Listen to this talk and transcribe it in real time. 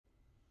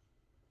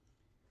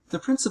The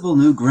principal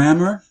new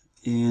grammar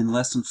in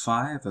Lesson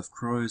 5 of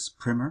Croy's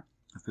Primer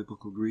of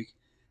Biblical Greek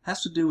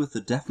has to do with the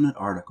definite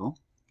article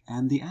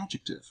and the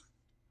adjective.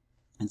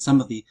 And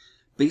some of the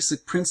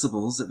basic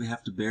principles that we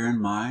have to bear in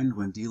mind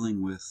when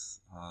dealing with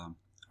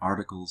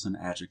articles and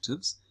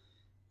adjectives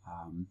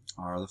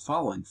are the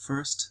following.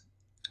 First,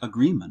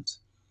 agreement.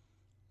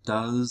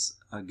 Does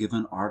a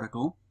given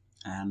article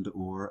and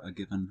or a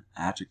given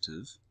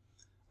adjective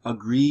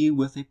agree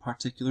with a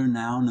particular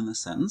noun in the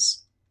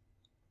sentence,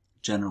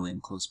 generally in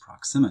close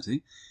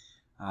proximity,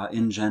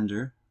 in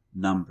gender,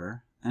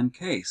 number, and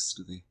case?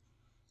 Do they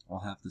all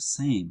have the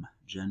same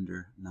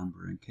gender,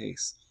 number, and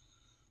case?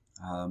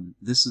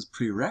 This is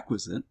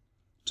prerequisite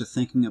to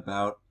thinking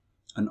about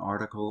an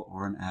article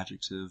or an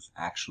adjective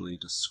actually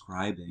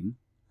describing,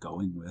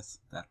 going with,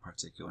 that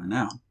particular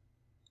noun.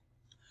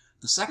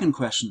 The second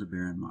question to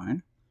bear in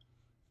mind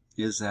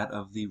is that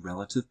of the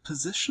relative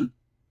position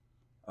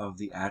of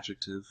the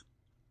adjective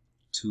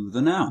to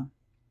the noun,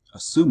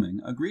 assuming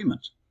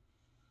agreement.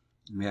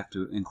 We have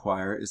to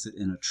inquire, is it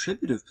in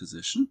attributive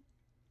position,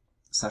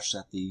 such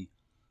that the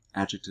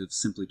adjective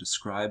simply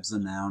describes the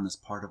noun as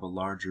part of a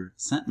larger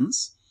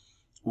sentence,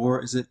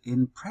 or is it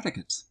in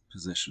predicate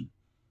position,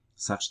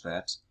 such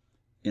that,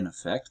 in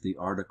effect, the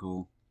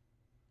article,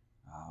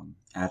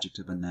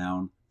 adjective, and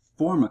noun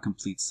form a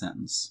complete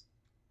sentence,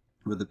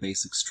 where the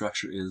basic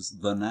structure is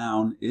the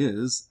noun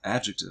is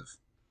adjective.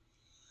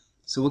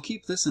 So we'll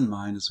keep this in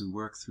mind as we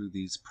work through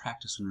these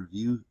practice and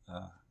review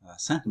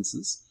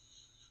sentences,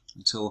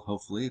 until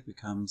hopefully it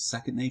becomes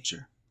second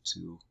nature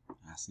to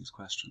ask these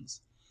questions.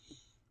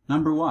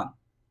 Number 1.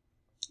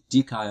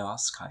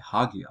 Dikaios kai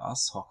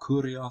hagios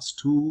hokurios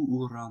tu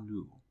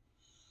uranu.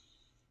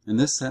 In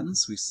this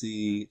sentence we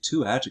see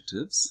two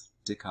adjectives,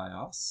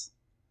 dikaios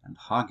and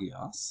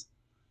hagios,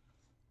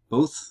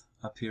 both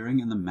appearing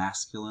in the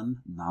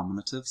masculine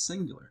nominative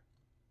singular.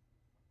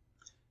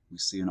 We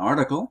see an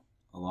article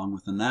along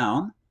with a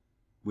noun,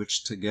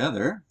 which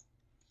together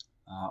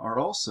are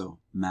also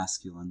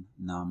masculine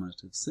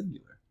nominative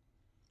singular.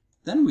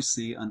 Then we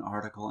see an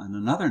article and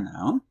another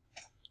noun,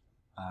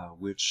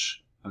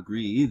 which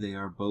agree they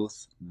are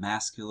both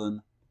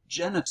masculine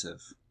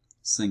genitive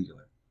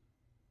singular.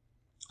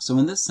 So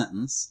in this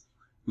sentence,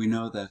 we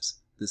know that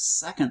the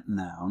second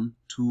noun,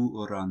 tu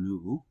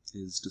oranu,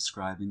 is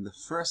describing the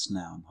first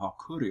noun,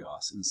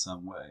 hakurios, in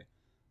some way.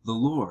 The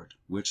Lord.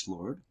 Which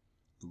Lord?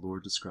 The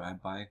Lord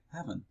described by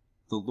heaven.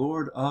 The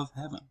Lord of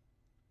heaven.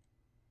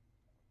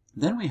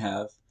 Then we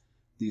have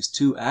these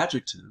two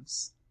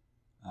adjectives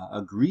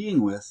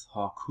agreeing with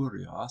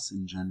hakurios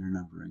in gender,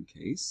 number, and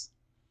case,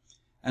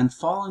 and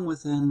falling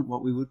within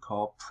what we would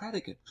call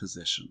predicate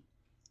position,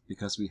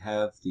 because we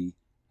have the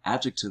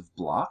adjective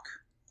block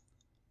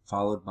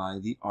followed by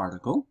the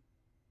article,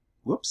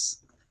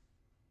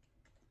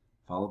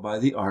 followed by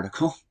the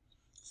article,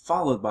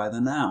 followed by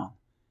the noun.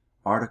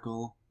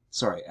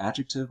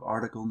 Adjective,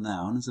 article,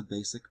 noun is a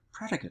basic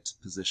predicate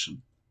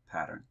position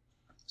pattern.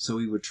 So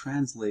we would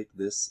translate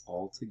this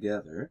all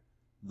together: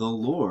 the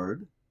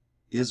Lord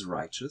is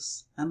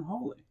righteous and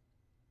holy.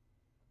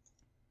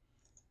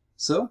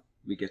 So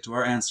we get to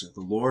our answer. The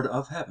Lord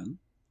of heaven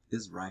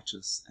is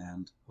righteous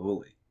and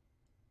holy.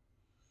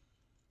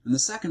 In the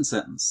second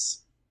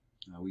sentence,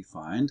 we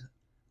find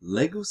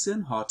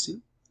legusin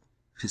hoti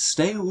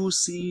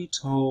pisteusi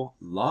to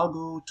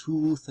lago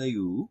tu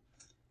theou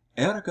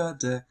erga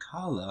de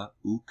kala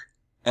uk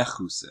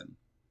echusin.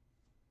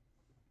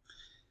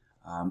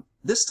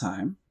 This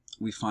time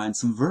we find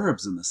some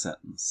verbs in the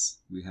sentence.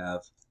 We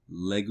have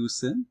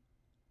legusin,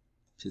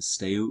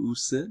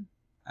 pisteusin,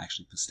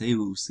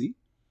 pisteusi,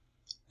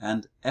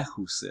 and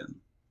echusin.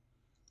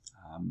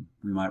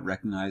 We might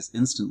recognize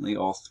instantly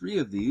all three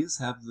of these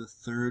have the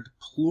third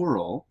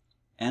plural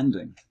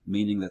ending,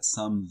 meaning that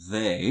some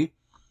they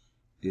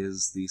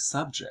is the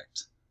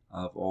subject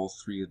of all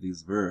three of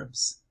these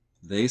verbs.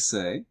 They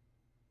say,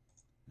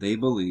 they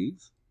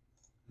believe,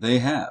 they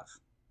have.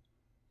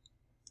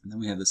 And then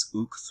we have this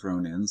uk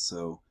thrown in,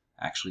 so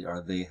actually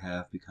our they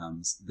have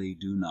becomes they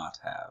do not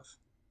have.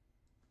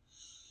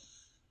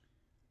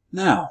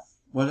 Now,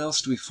 what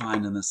else do we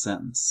find in this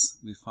sentence?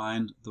 We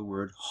find the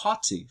word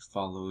hoti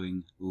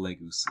following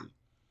legusi.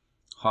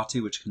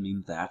 Hoti, which can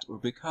mean that or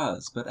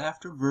because, but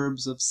after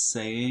verbs of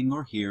saying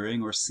or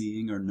hearing or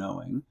seeing or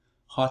knowing,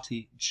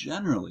 hoti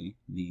generally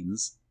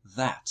means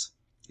that.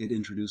 It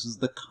introduces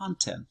the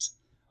content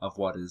of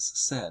what is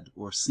said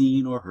or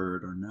seen or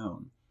heard or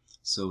known.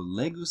 So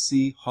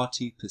legusi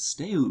hoti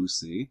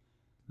pisteusi,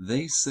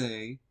 they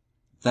say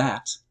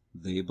that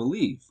they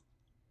believe.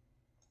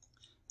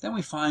 Then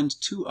we find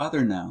two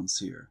other nouns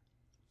here,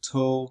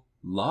 to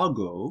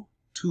lago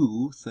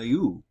tu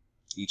theou.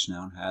 Each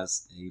noun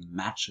has a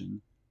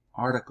matching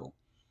article.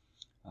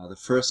 The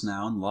first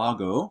noun,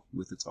 lago,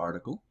 with its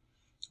article,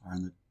 are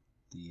in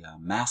the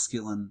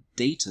masculine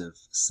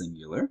dative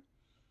singular.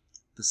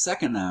 The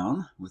second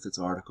noun, with its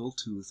article,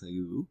 tu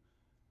theou,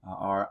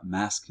 are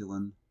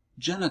masculine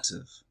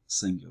genitive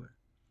singular.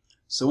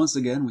 So once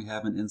again, we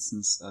have an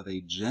instance of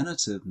a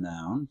genitive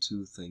noun,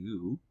 tu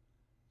theou,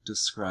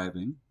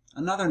 describing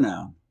another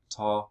noun,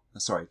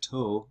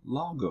 to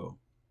lago.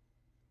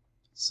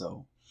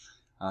 So,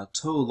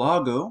 to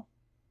lago,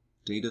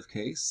 dative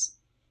case.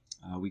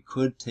 We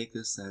could take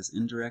this as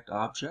indirect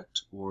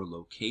object or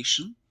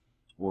location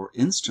or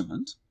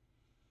instrument.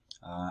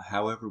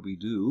 However we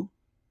do,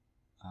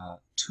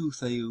 to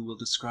theou will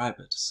describe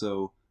it.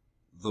 So,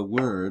 the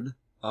word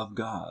of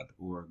God,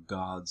 or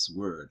God's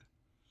word.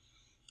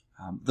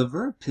 The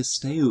verb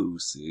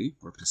pisteusi,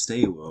 or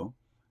pisteuo,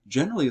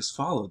 generally is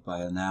followed by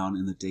a noun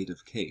in the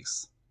dative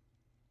case.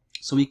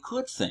 So we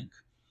could think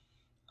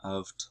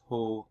of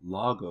to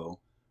lago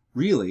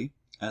really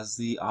as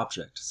the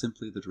object,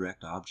 simply the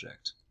direct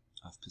object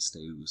of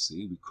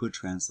pisteusi. We could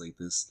translate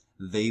this,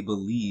 they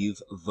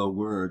believe the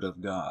word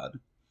of God.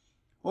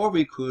 Or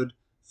we could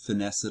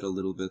finesse it a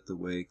little bit the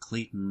way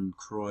Clayton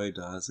Croy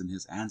does in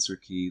his answer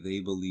key, they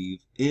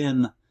believe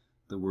in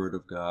the word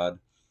of God.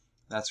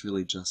 That's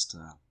really just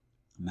a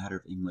matter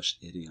of English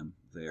idiom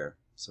there.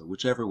 So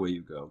whichever way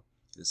you go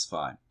is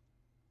fine.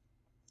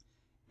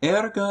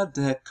 Erga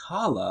de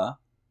kala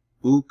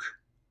uk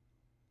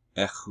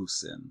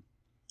echusin.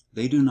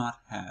 They do not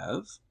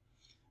have.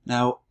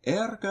 Now,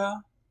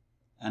 erga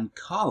and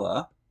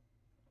kala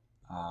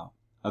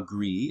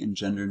agree in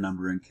gender,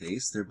 number, and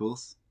case. They're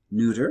both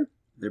neuter,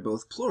 they're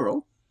both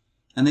plural,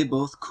 and they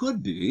both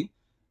could be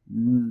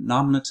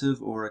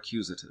nominative or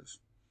accusative.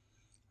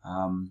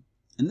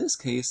 In this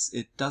case,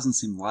 it doesn't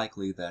seem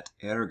likely that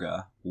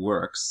erga,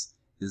 works,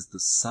 is the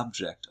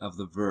subject of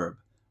the verb.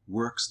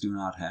 Works do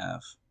not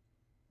have.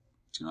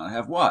 Do not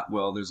have what?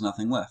 Well, there's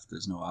nothing left.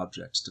 There's no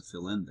object to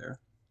fill in there.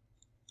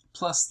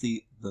 Plus,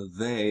 the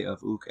they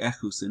of uk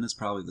echusin is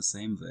probably the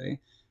same they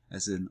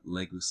as in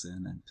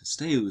legusin and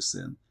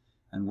pisteusin,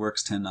 and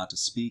works tend not to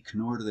speak,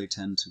 nor do they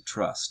tend to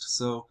trust.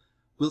 So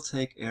we'll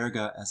take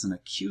erga as an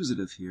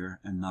accusative here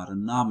and not a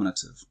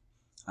nominative.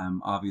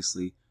 I'm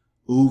obviously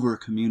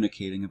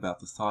over-communicating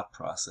about the thought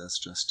process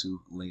just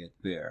to lay it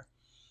bare.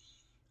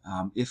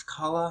 If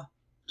kala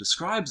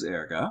describes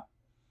erga,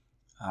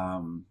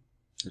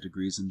 it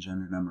agrees in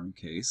gender, number, and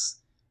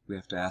case. We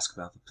have to ask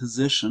about the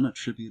position,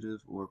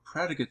 attributive or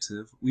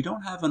predicative. We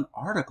don't have an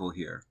article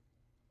here,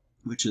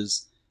 which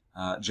is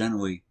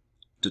generally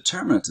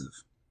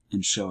determinative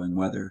in showing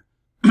whether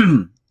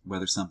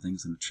whether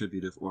something's an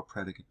attributive or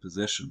predicate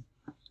position.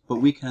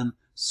 But we can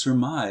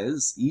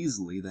surmise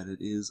easily that it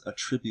is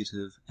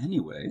attributive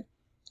anyway,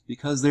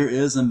 because there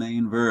is a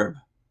main verb.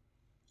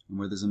 And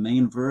where there's a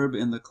main verb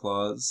in the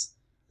clause,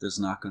 there's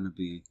not going to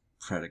be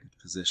predicate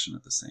position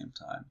at the same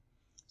time.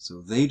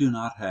 So they do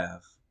not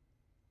have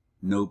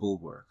noble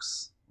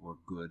works or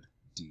good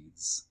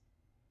deeds.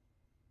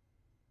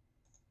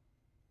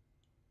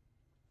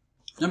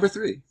 Number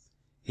 3.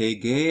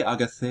 Hege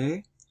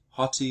agathe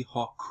hoti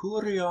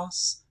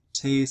hokurios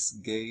tes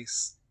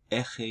geis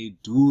eche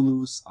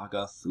doulos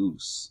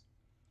agathous.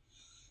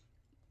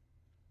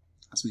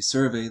 As we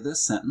survey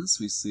this sentence,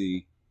 we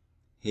see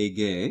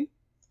hege,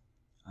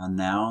 a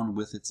noun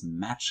with its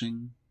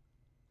matching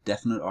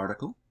definite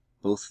article,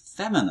 both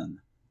feminine,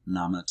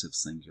 nominative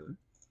singular.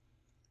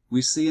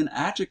 We see an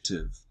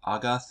adjective,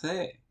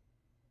 agathe,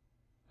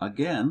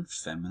 again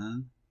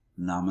feminine,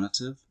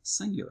 nominative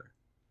singular.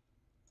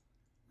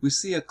 We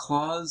see a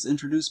clause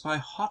introduced by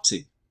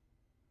hoti.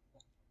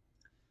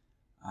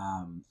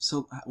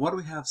 So what do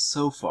we have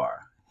so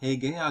far?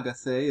 Hege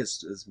agathe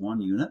is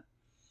one unit.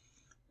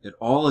 It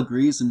all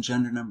agrees in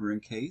gender, number,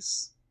 and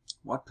case.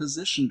 What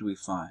position do we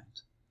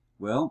find?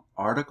 Well,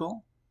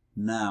 article,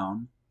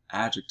 noun,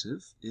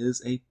 adjective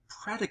is a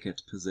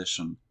predicate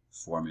position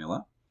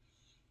formula.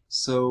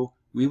 So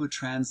we would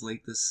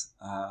translate this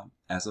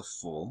as a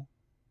full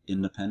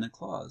independent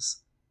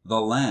clause.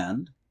 The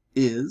land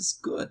is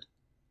good.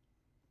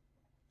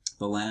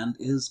 The land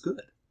is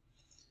good.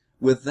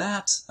 With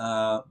that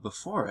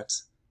before it,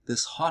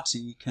 this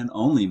hoti can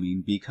only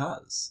mean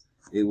because.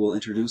 It will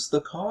introduce the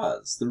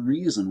cause, the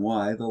reason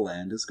why the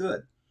land is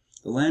good.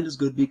 The land is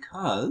good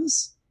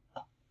because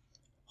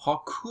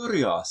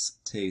hokurios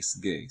tes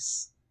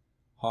geis.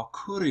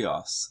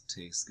 Hokurios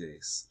tes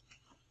geis.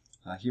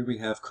 Here we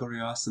have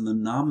kurios in the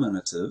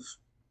nominative,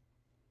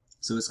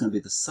 so it's going to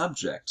be the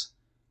subject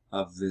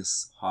of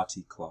this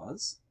hoti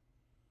clause.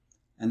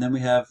 And then we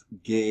have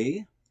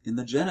ge in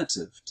the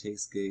genitive,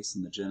 tes geis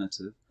in the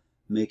genitive,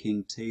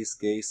 making tes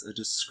geis a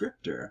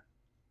descriptor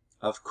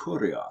of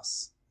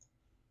kurios.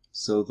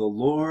 So the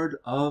Lord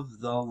of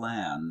the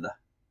land,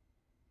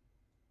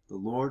 the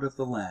Lord of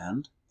the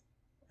land,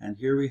 and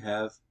here we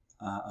have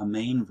a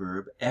main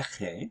verb,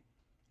 eche.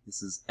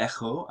 This is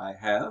echo, I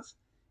have,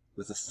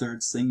 with a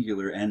third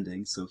singular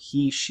ending, so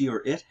he, she,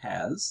 or it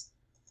has.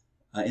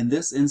 In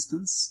this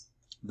instance,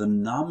 the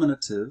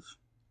nominative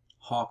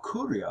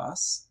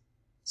hakurios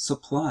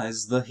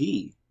supplies the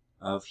he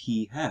of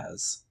he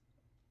has,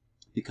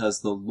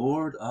 because the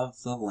Lord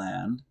of the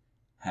land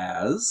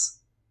has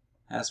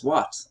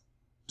what?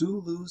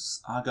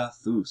 Doulos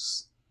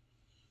agathous.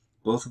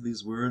 Both of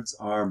these words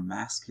are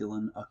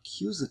masculine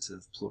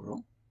accusative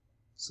plural,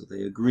 so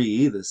they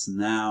agree, this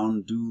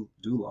noun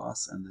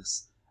doulos and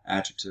this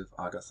adjective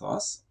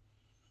agathos.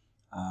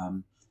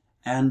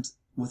 And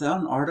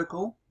without an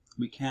article,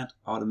 we can't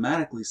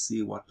automatically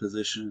see what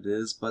position it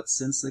is, but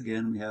since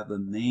again we have the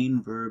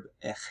main verb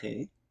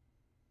eche,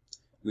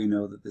 we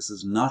know that this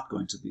is not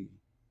going to be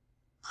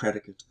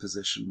predicate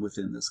position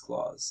within this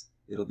clause.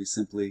 It'll be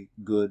simply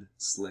good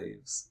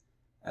slaves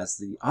as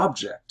the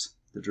object,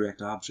 the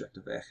direct object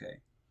of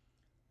eche.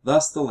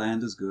 Thus the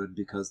land is good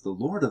because the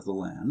lord of the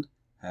land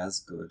has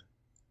good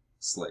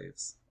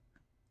slaves.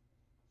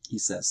 He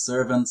says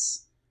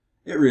servants.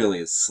 It really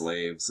is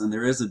slaves, and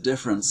there is a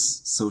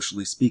difference,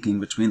 socially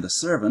speaking, between the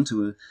servant,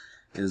 who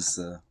is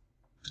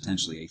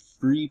potentially a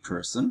free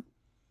person,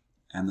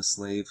 and the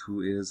slave,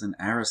 who is, in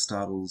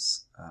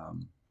Aristotle's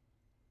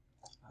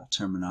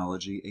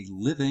terminology, a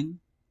living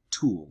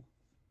tool.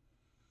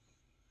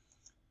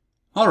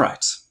 All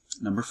right,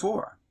 number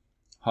 4.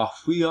 Ha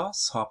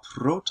huios, ha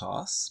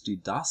protos,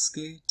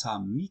 didaske ta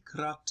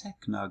mikra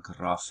tekna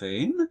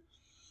graphein.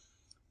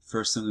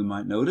 First thing we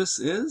might notice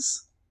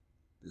is,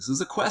 this is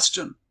a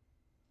question.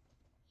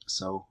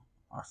 So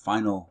our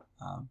final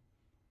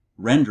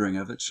rendering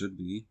of it should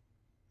be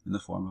in the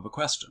form of a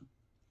question.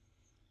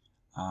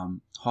 Ha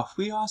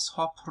huios,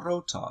 ha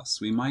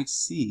protos. We might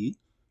see,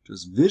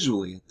 just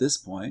visually at this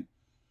point,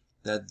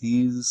 that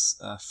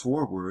these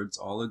 4 words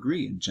all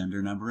agree in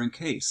gender, number, and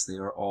case. They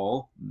are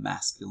all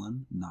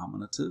masculine,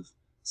 nominative,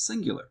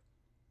 singular.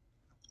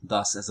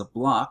 Thus, as a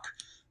block,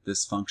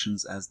 this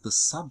functions as the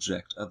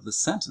subject of the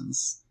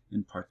sentence,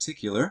 in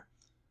particular,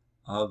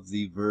 of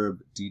the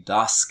verb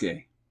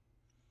didaske.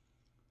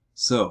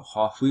 So,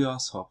 ha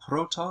huios, ha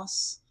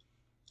protos,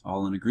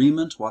 all in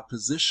agreement. What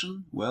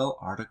position? Well,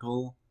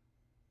 article,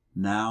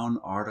 noun,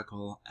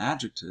 article,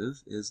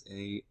 adjective is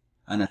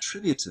an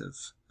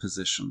attributive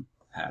position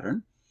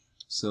pattern.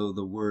 So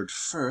the word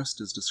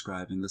first is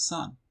describing the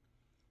son.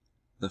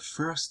 The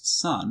first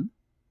son,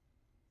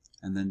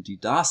 and then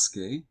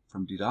didaske,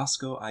 from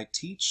didasko, I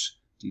teach,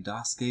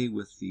 didaske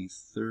with the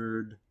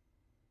third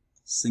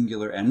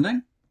singular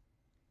ending.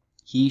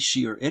 He,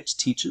 she, or it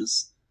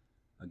teaches.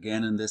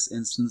 Again, in this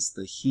instance,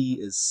 the he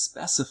is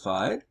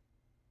specified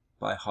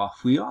by ha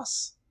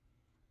huios.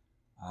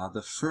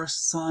 The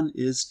first son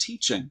is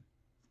teaching.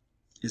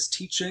 Is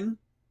teaching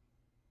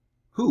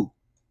who?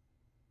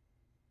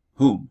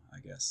 Whom, I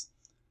guess.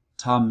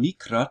 Ta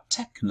mikra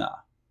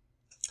tekna.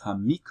 Ta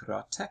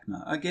mikra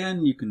tekna.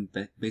 Again, you can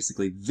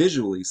basically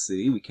visually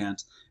see, we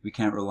can't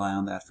rely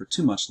on that for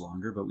too much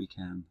longer, but we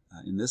can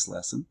in this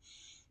lesson,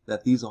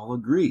 that these all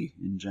agree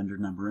in gender,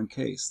 number, and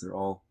case. They're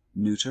all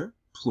neuter,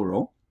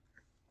 plural,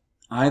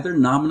 either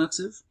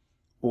nominative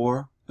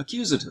or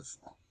accusative.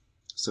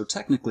 So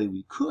technically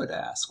we could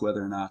ask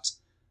whether or not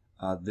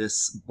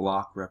this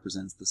block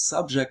represents the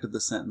subject of the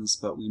sentence,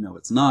 but we know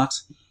it's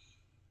not,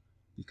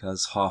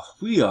 because ha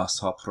huios,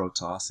 ha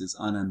protos is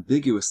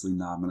unambiguously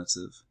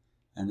nominative,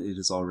 and it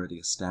has already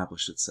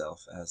established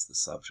itself as the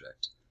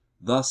subject.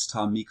 Thus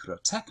ta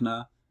mikra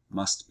tekna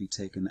must be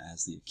taken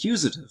as the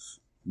accusative,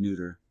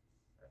 neuter,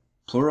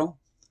 plural,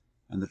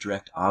 and the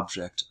direct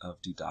object of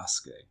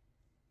didaske.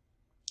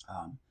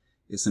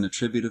 It's an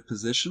attributive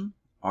position.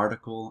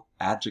 Article,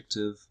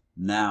 adjective,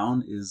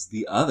 noun is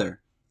the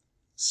other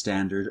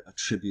standard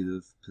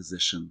attributive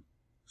position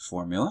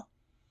formula.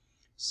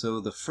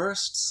 So the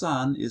first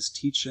son is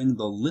teaching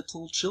the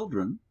little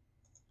children,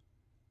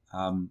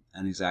 and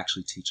he's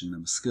actually teaching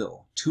them a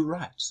skill, to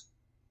write.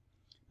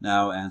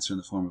 Now answer in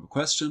the form of a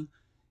question.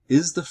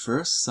 Is the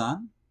first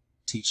son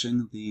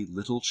teaching the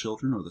little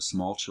children or the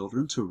small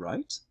children to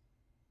write?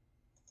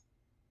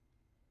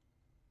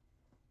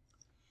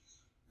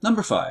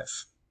 Number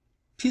 5.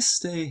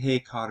 Piste he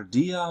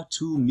cardia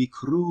tu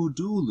mikru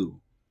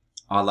dulu,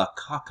 ala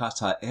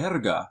kakata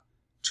erga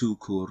tu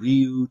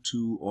kuriu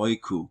tu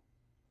oiku.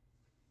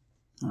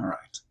 All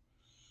right.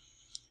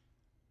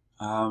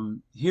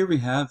 Here we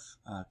have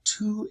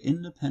 2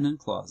 independent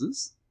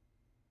clauses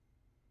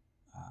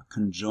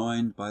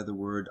conjoined by the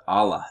word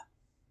ala,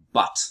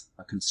 but,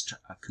 a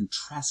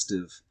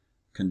contrastive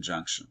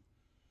conjunction.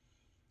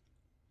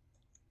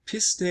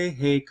 Piste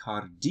he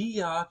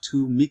cardia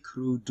tu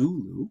mikru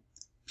dulu.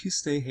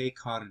 Piste he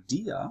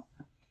cardia.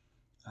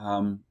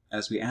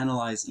 As we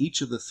analyze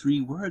each of the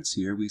 3 words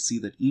here, we see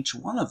that each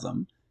one of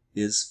them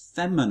is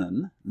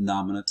feminine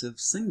nominative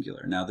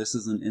singular. Now this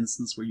is an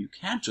instance where you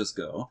can't just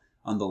go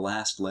on the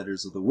last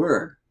letters of the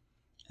word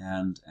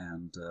and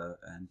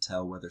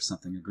tell whether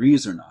something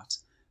agrees or not.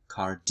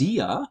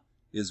 Cardia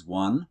is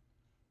one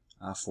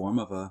form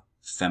of a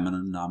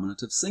feminine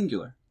nominative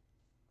singular.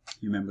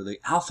 You remember the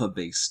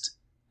alpha-based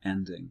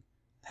ending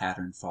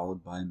pattern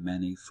followed by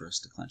many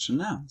first declension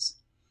nouns.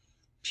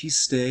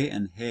 Piste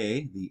and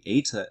he, the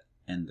eta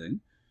ending,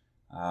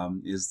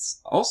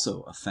 is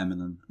also a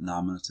feminine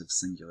nominative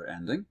singular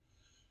ending.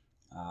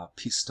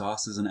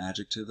 Pistos is an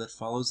adjective that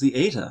follows the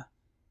eta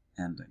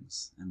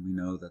endings, and we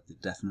know that the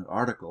definite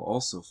article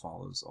also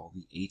follows all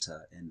the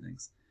eta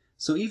endings.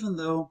 So even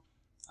though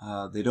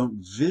they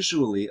don't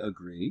visually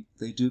agree,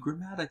 they do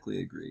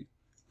grammatically agree,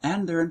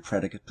 and they're in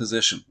predicate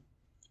position.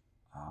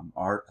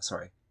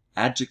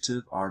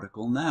 Adjective,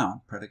 article,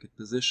 noun, predicate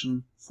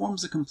position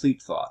forms a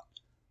complete thought.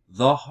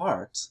 The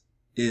heart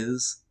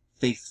is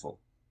faithful.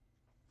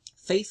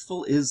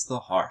 Faithful is the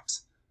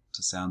heart,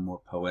 to sound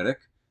more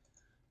poetic,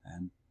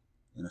 and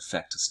in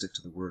effect to stick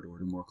to the word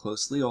order more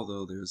closely,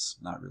 although there's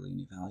not really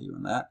any value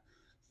in that.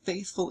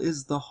 Faithful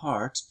is the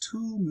heart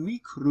to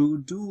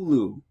mikru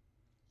dulu.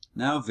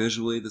 Now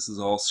visually this is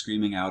all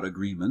screaming out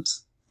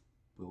agreement.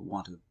 We'll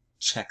want to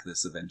check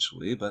this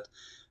eventually, but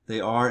they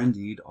are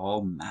indeed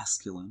all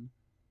masculine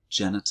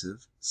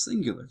genitive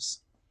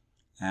singulars.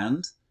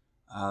 And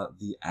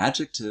the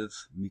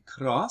adjective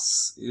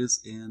mikros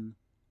is in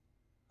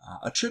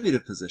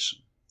attributive position.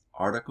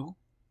 Article,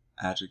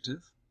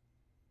 adjective,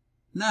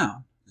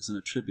 noun is an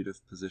attributive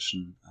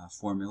position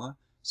formula.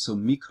 So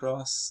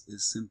mikros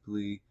is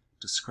simply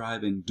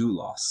describing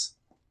doulos.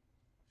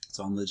 It's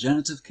on the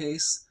genitive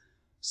case,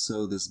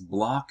 so this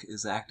block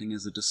is acting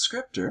as a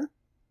descriptor,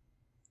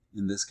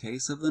 in this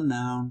case of the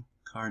noun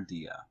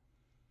cardia.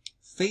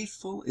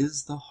 Faithful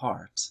is the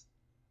heart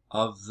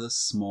of the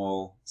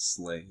small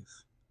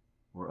slave,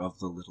 or of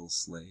the little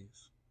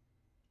slave.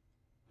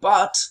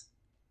 But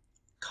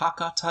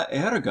kakata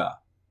erga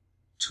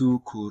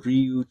tu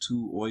kuriu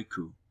tu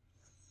oiku.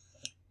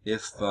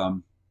 If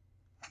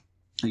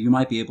you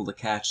might be able to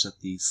catch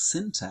that the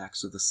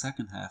syntax of the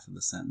second half of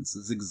the sentence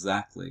is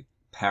exactly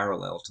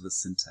parallel to the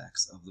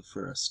syntax of the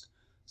first.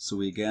 So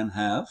we again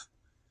have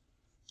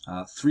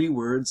three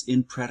words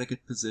in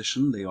predicate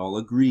position. They all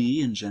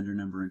agree in gender,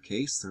 number, and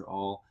case. They're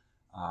all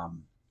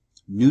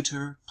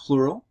neuter,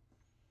 plural.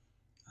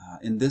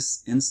 In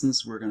this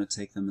instance, we're going to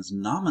take them as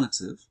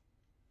nominative.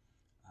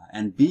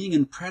 And being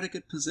in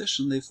predicate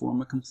position, they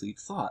form a complete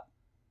thought.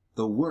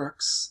 The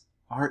works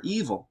are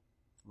evil,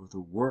 or the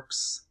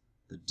works,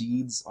 the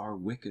deeds are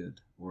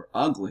wicked or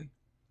ugly.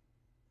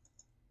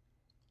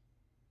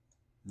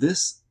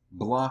 This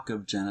block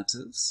of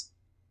genitives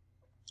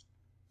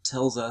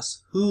tells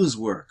us whose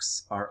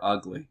works are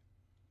ugly.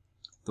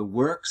 The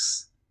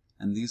works,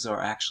 and these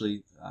are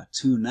actually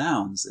two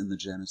nouns in the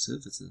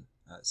genitive. It's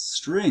a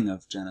string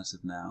of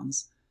genitive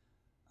nouns.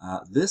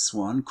 This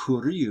one,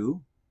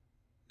 kuriu,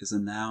 is a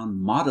noun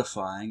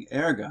modifying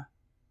erga.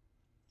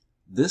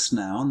 This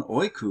noun,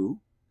 oiku,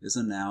 is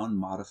a noun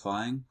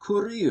modifying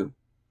kuriu.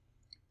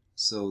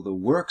 So the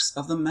works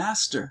of the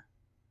master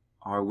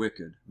are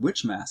wicked.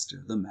 Which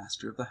master? The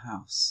master of the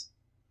house.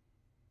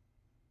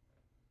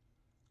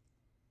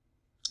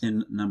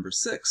 In number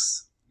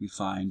 6, we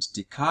find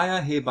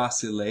dikaia he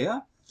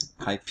basileia,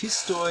 kai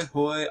pistoi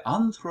hoi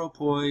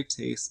anthropoi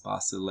tes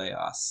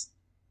basileas.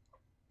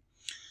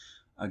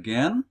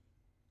 Again,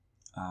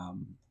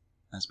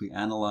 as we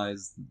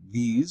analyze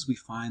these, we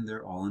find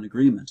they're all in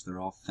agreement. They're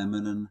all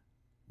feminine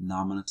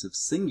nominative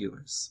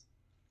singulars.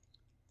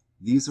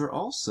 These are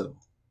also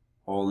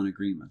all in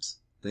agreement.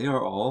 They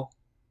are all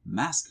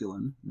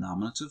masculine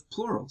nominative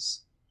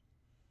plurals.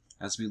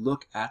 As we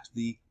look at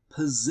the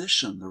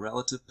position, the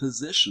relative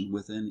position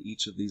within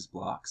each of these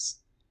blocks,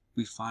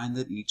 we find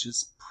that each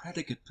is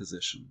predicate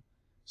position.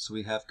 So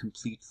we have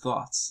complete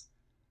thoughts.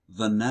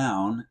 The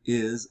noun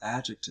is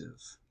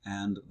adjective,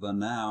 and the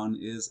noun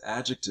is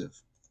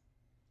adjective.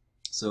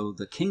 So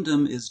the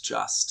kingdom is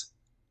just,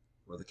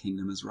 or the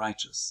kingdom is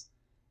righteous,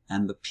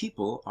 and the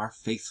people are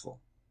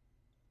faithful.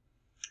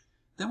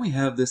 Then we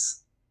have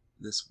this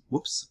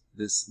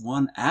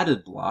one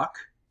added block,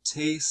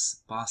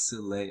 tes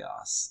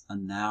basileas, a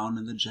noun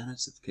in the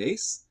genitive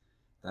case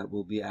that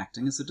will be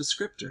acting as a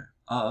descriptor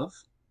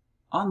of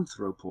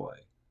anthropoi,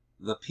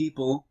 the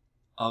people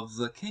of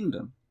the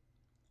kingdom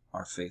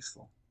are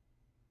faithful.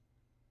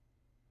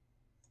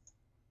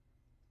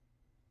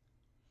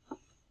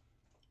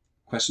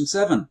 Question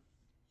 7.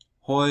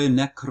 Hoi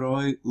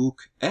nekroi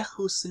uk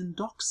echusin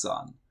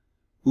doxan,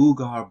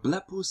 ugar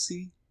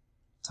blepusi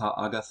ta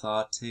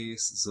agatha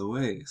tes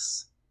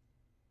zoes.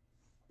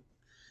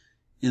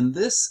 In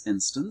this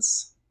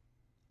instance,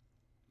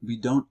 we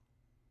don't,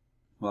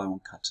 well, I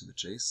won't cut to the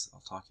chase, I'll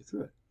talk you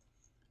through it.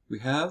 We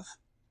have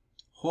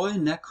hoi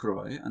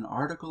nekroi, an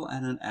article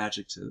and an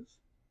adjective,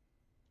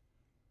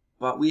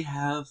 but we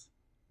have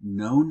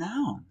no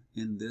noun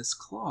in this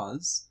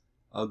clause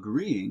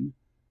agreeing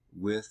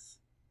with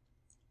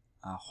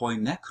hoi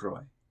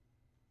nekroi.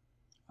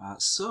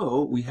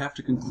 So we have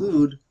to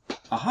conclude,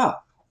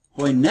 aha,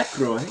 hoi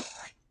nekroi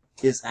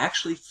is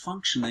actually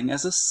functioning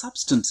as a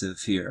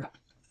substantive here.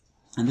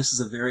 And this is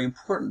a very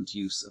important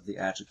use of the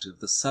adjective,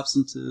 the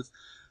substantive,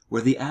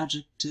 where the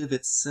adjective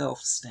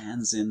itself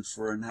stands in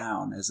for a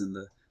noun, as in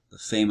the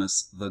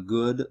famous the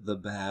good, the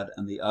bad,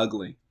 and the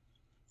ugly,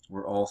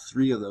 where all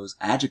three of those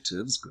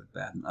adjectives, good,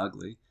 bad, and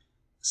ugly,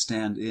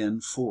 stand in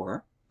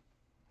for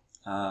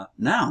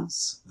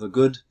nouns, the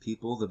good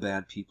people, the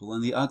bad people,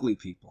 and the ugly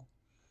people.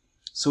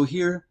 So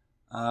here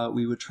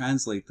we would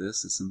translate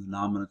this, it's in the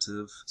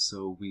nominative,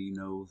 so we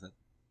know that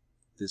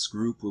this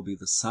group will be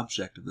the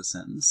subject of the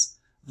sentence,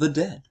 the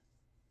dead,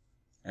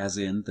 as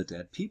in the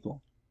dead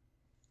people.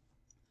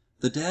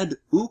 The dead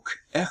uk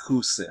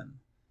echusin.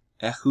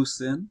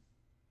 Echusin,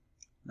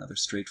 another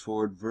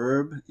straightforward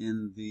verb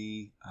in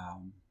the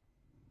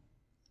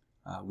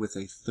with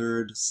a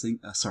third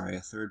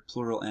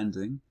plural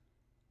ending.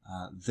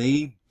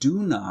 They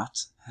do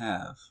not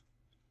have.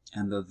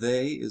 And the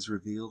they is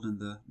revealed in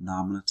the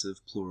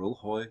nominative plural,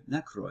 hoi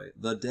necroi.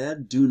 The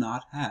dead do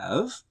not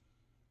have.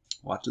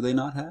 What do they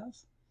not have?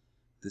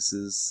 This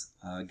is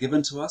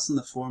given to us in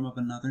the form of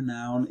another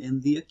noun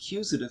in the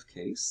accusative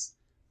case,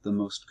 the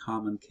most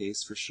common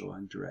case for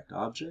showing direct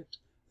object.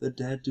 The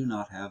dead do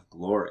not have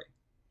glory.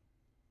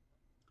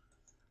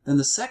 Then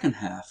the second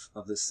half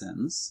of the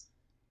sentence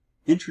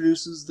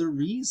introduces the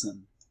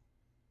reason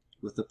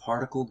with the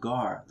particle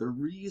gar, the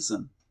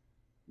reason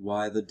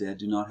why the dead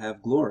do not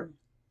have glory.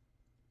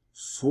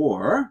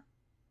 For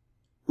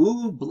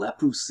ou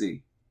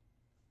blepusi.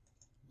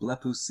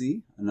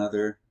 Blepusi,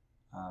 another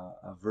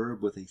a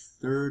verb with a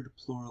third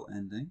plural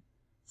ending.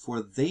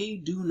 For they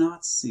do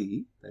not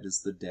see, that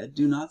is, the dead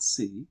do not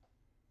see,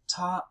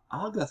 ta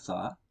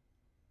agatha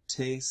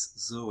tes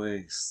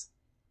zoes.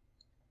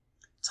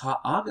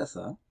 Ta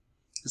agatha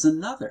is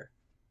another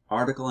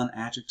article and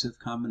adjective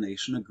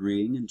combination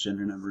agreeing in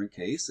gender, number, and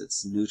case.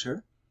 It's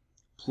neuter,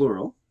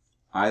 plural,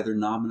 either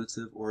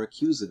nominative or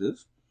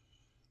accusative.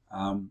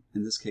 In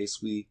this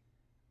case, we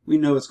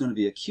know it's going to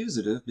be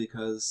accusative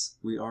because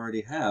we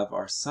already have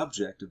our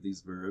subject of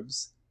these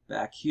verbs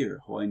back here.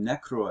 Hoi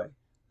necroi,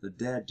 the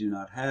dead do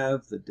not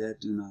have, the dead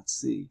do not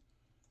see.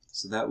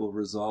 So that will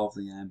resolve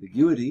the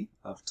ambiguity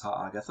of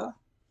ta agatha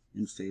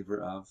in favor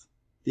of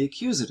the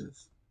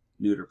accusative,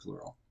 neuter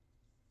plural.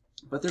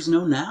 But there's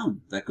no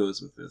noun that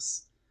goes with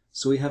this.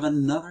 So we have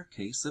another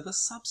case of a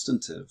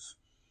substantive.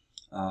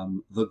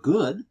 The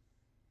good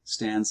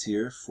stands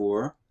here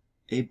for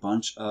a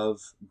bunch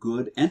of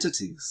good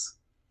entities.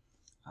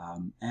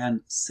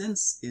 And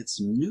since it's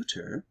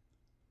neuter,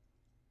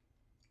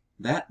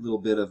 that little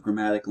bit of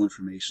grammatical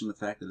information, the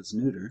fact that it's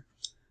neuter,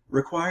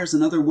 requires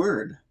another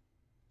word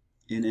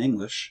in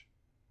English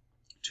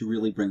to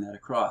really bring that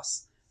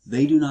across.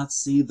 They do not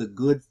see the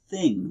good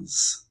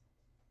things.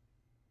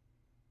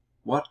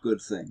 What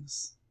good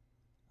things?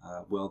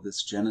 Well,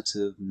 this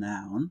genitive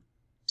noun,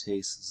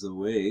 tes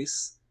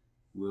zoes,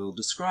 will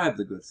describe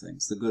the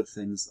good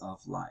things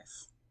of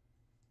life.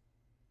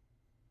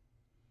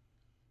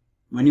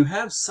 When you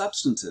have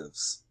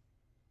substantives,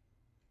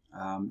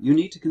 you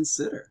need to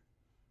consider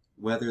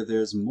whether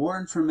there's more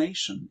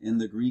information in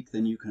the Greek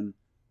than you can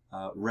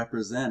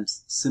represent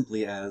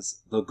simply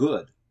as the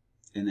good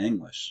in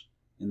English.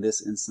 In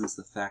this instance,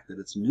 the fact that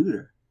it's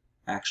neuter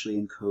actually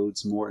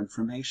encodes more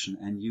information,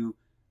 and you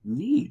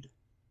need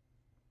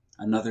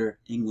another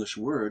English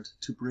word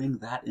to bring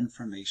that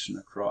information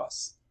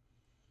across.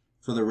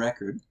 For the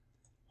record,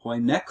 hoi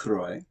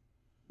necroi,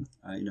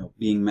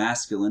 being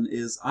masculine,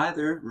 is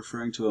either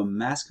referring to a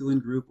masculine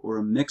group or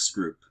a mixed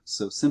group.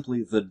 So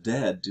simply the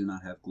dead do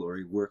not have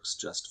glory works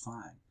just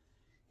fine.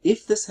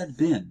 If this had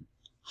been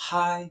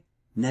hai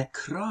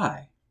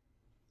necrai,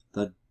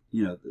 the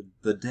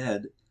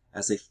dead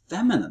as a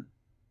feminine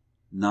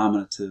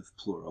nominative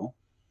plural,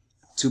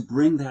 to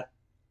bring that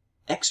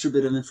extra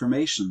bit of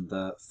information,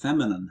 the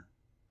feminine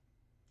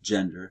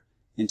gender,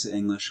 into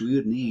English, we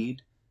would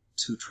need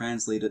to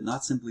translate it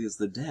not simply as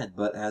the dead,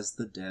 but as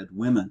the dead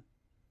women.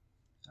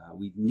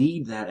 We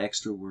need that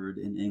extra word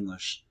in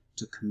English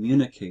to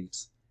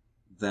communicate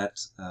that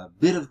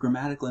bit of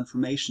grammatical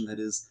information that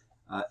is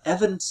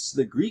evidence to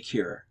the Greek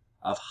here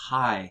of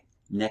hai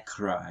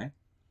necrai,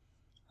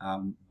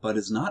 but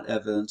is not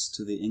evidence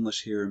to the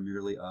English here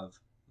merely of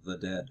the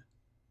dead.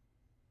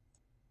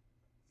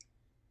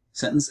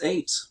 Sentence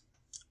 8.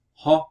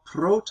 Ho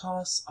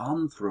protos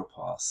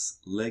anthropos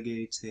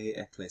lege te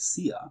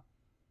ecclesia,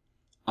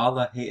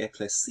 alla he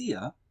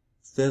ecclesia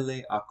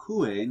thele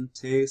acuen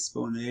te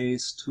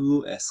spones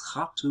tu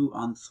eschatu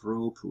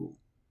anthropu.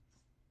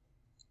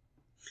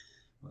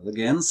 Well,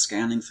 again,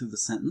 scanning through the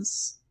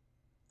sentence,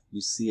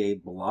 we see a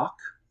block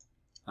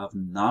of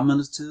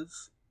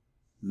nominative,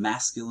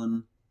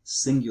 masculine,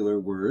 singular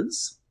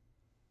words.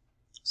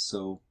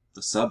 So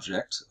the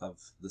subject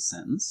of the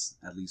sentence,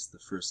 at least the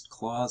first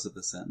clause of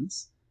the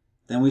sentence.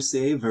 Then we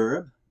see a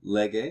verb,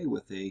 lege,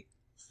 with a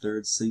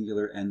third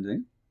singular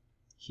ending.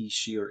 He,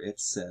 she, or it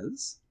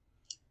says.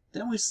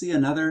 Then we see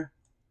another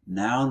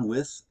noun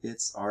with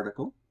its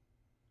article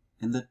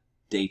in the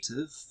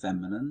dative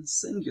feminine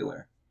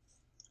singular.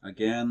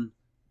 Again,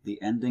 the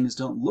endings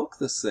don't look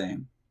the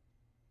same.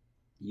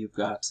 You've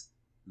got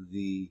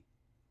the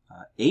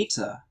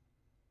eta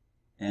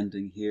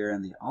ending here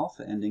and the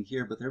alpha ending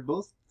here, but they're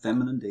both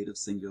feminine dative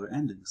singular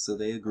endings, so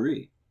they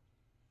agree.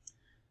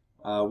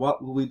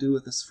 What will we do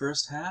with this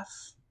first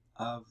half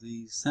of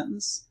the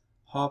sentence?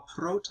 Ha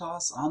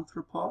protos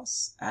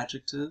anthropos,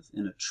 adjective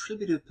in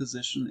attributive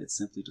position, it's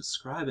simply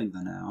describing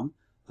the noun.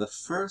 The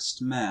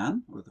first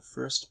man, or the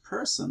first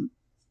person,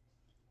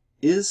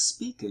 is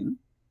speaking.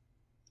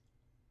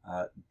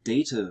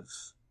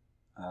 Dative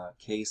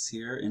case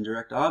here,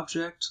 indirect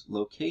object,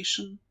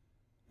 location,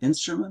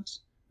 instrument.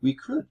 We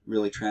could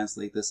really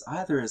translate this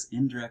either as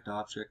indirect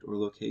object or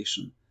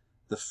location.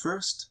 The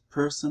first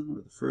person,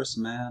 or the first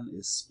man,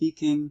 is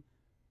speaking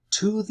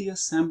to the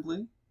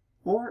assembly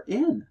or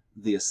in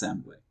the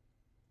assembly.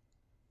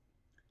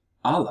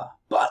 Alla,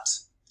 but,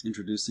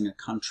 introducing a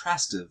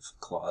contrastive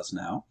clause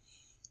now,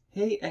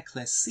 he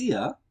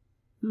ecclesia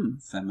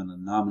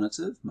Feminine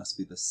nominative must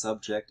be the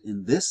subject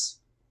in this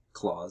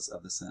clause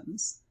of the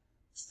sentence.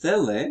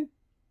 Thele,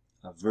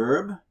 a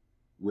verb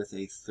with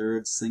a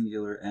third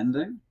singular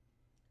ending.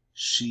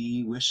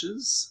 She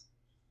wishes,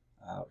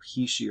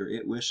 he, she, or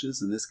it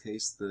wishes. In this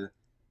case, the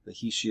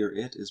he, she, or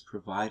it is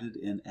provided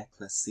in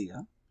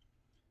ecclesia.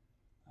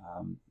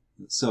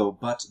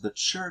 But the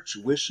church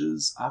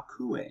wishes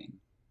akouein,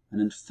 an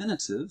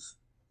infinitive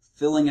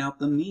filling out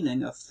the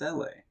meaning of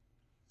thele.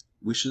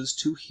 Wishes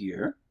to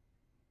hear.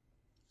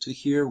 To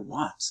hear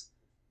what?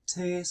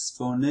 Tes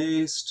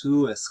phones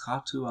tu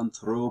eschatu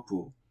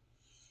anthropou.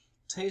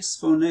 Tes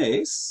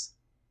phones,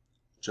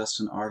 just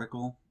an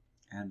article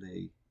and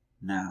a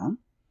noun.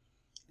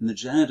 In the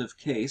genitive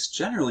case,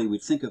 generally we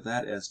think of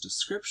that as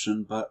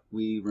description, but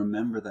we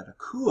remember that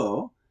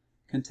akouo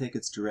can take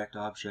its direct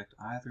object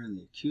either in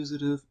the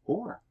accusative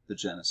or the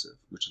genitive,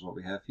 which is what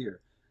we have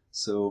here.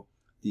 So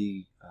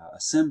the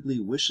assembly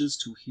wishes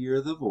to hear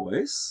the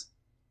voice.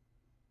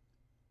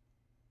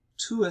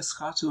 Tu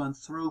eschatu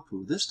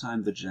anthropou. This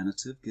time the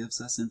genitive gives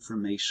us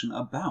information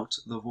about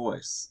the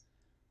voice.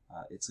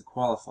 It's a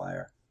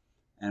qualifier.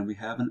 And we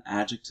have an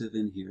adjective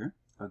in here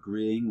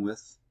agreeing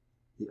with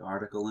the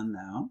article and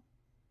noun.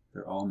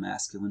 They're all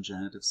masculine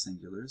genitive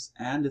singulars,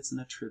 and it's an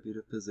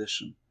attributive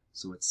position.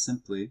 So it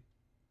simply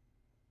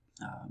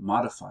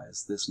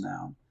modifies this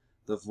noun,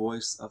 the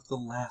voice of the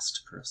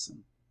last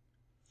person.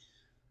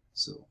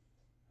 So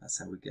that's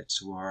how we get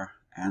to our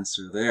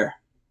answer there.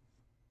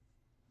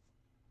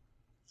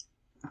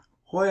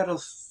 Hoi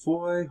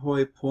adelphoi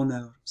hoi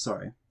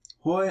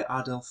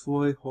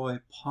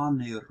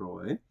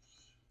paneroi,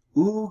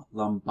 ou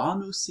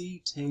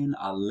lambanusi ten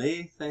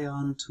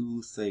alethean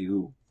tu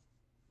theou.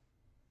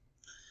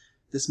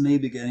 This may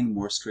be getting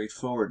more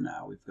straightforward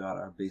now. We've got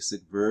our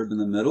basic verb in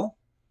the middle,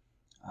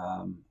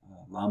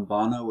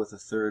 lambano with a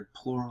third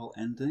plural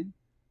ending,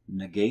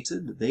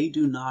 negated. They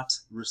do not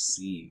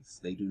receive.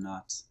 They do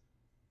not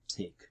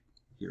take.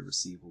 Here,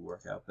 receive will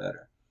work out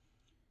better.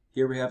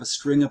 Here we have a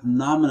string of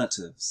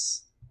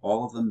nominatives,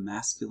 all of them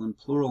masculine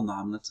plural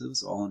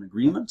nominatives, all in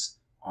agreement.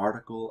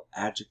 Article,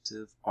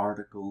 adjective,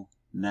 article,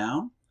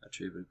 noun,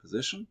 attributive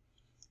position.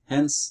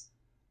 Hence,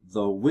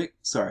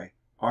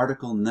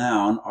 article,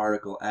 noun,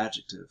 article,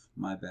 adjective.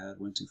 My bad,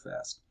 went too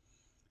fast.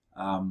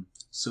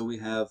 So we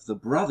have the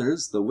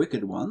brothers, the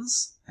wicked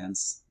ones,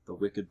 hence the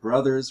wicked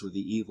brothers or the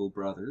evil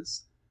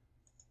brothers,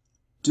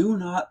 do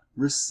not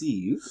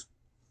receive.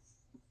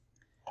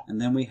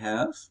 And then we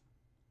have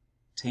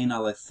tein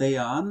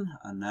alethean,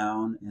 a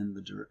noun in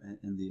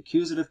the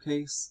accusative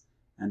case,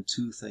 and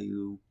tu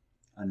theou,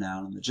 a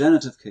noun in the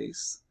genitive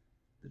case.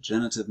 The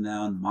genitive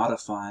noun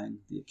modifying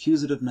the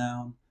accusative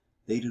noun.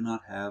 They do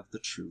not have the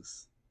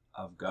truth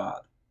of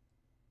God.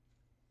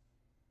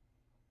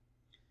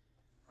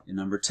 In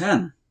number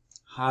 10,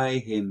 hai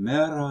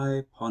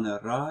hemerai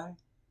ponerai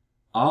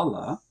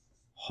ala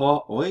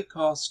ha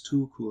oikos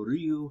tu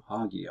kuriou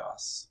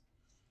hagios.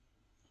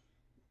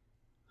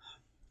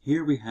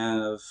 Here we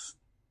have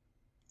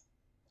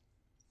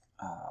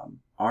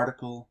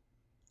article,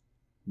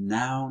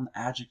 noun,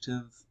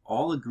 adjective,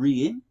 all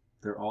agreeing.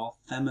 They're all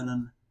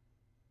feminine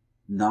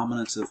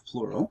nominative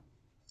plural.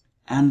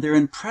 And they're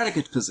in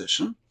predicate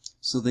position,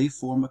 so they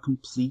form a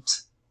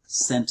complete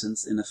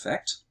sentence in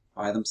effect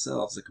by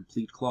themselves, a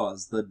complete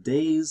clause. The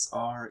days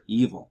are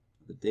evil.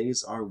 The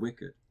days are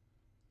wicked.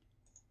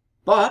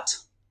 But,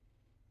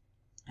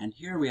 and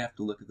here we have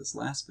to look at this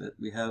last bit,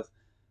 we have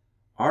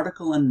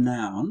article and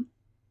noun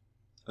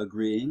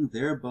agreeing.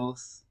 They're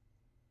both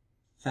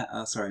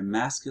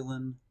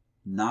masculine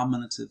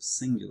nominative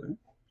singular.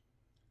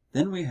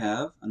 Then we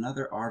have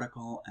another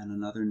article and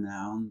another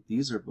noun.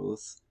 These are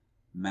both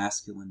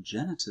masculine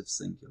genitive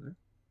singular.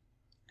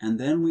 And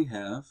then we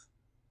have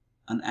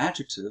an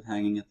adjective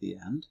hanging at the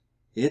end.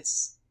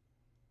 It's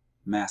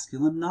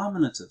masculine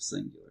nominative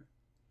singular.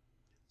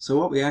 So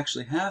what we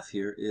actually have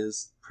here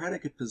is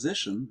predicate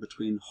position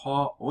between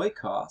ha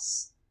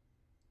oikos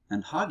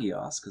and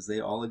hagios, because they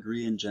all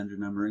agree in gender,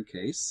 number, and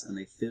case, and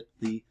they fit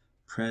the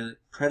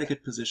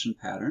predicate position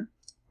pattern,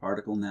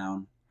 article,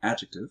 noun,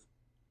 adjective.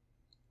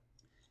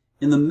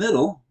 In the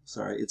middle,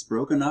 it's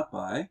broken up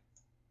by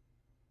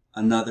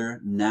another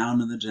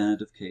noun in the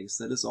genitive case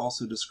that is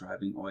also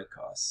describing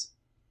oikos.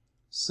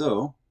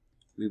 So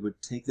we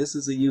would take this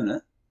as a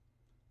unit.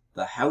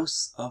 The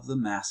house of the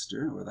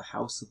master, or the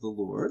house of the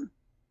Lord,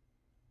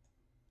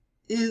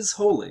 is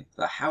holy.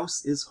 The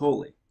house is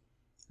holy.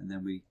 And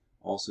then we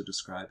also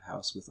describe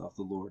house with of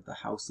the Lord. The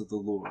house of the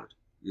Lord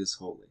is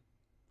holy.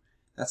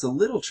 That's a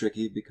little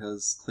tricky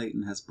because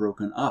Clayton has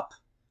broken up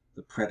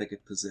the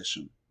predicate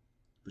position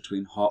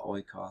between ha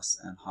oikos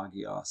and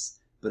hagios,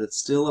 but it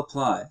still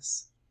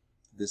applies.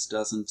 This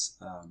doesn't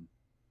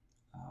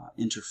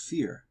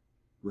interfere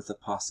with the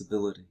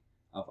possibility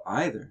of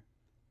either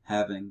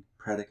having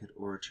predicate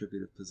or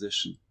attributive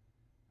position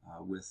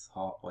with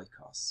ha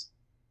oikos.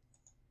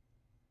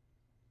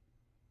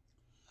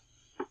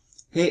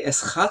 He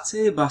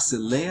eschate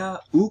basilea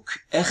uk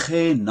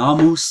eche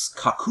namus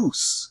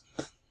kakus.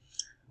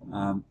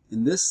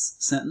 In this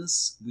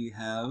sentence, we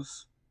have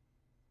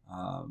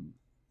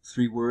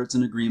Three words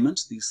in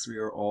agreement. These three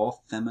are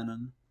all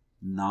feminine,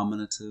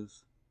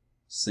 nominative,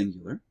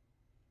 singular.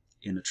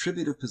 In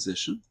attributive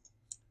position,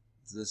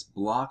 this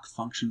block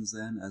functions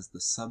then as the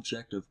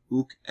subject of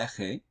uk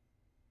eche.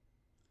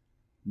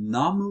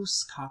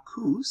 Namus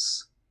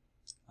kakus,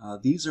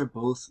 these are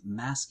both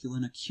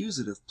masculine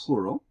accusative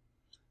plural.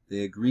 They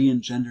agree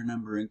in gender,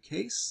 number, and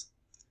case.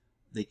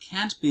 They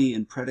can't be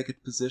in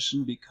predicate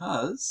position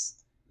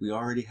because we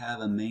already have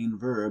a main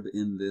verb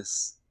in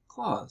this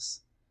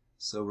clause.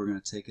 So we're going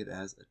to take it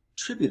as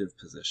attributive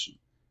position,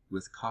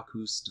 with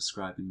kakus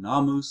describing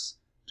namus,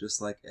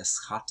 just like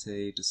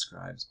eschate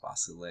describes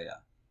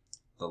basileia.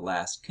 The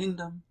last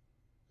kingdom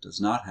does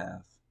not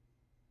have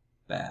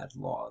bad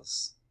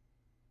laws.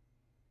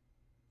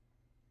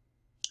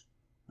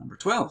 Number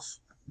 12.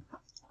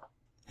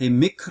 He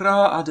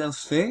mikra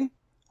adelphe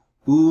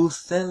u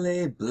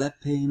thele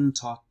blepein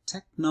ta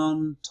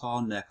teknon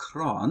ta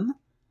nekron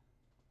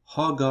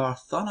hogar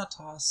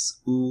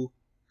thanatos u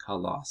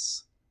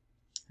kalos.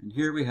 And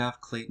here we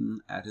have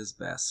Clayton at his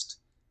best,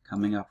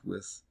 coming up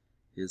with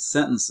his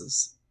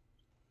sentences.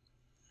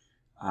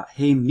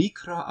 He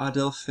mikra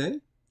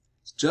adelphe,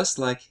 just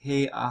like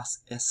he as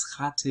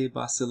eschate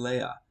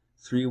basileia.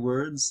 Three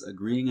words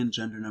agreeing in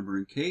gender, number,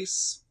 and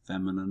case,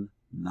 feminine,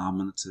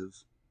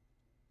 nominative,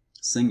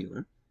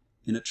 singular,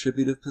 in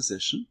attributive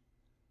position,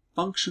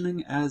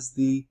 functioning as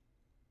the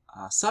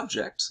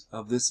subject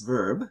of this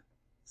verb,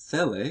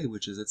 thele,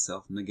 which is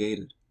itself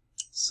negated.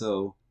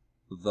 So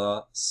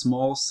the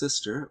small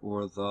sister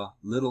or the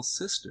little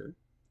sister,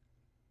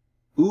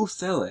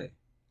 thele,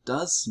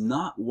 does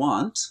not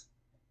want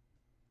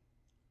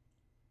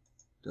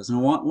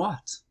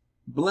what?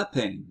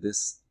 Blepein,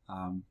 this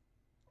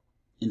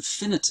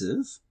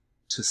infinitive,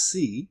 to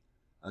see,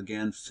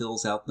 again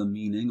fills out the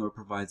meaning or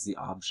provides the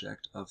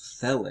object of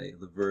thele,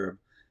 the verb,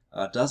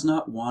 does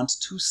not want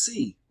to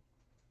see.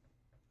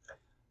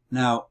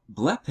 Now,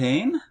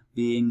 blepein,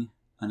 being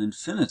an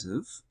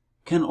infinitive,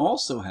 can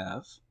also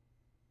have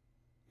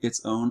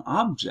its own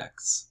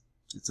objects,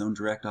 its own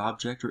direct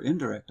object or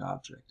indirect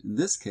object. In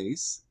this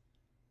case,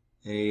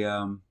 a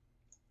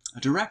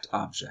direct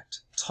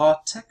object.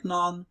 Ta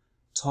teknon,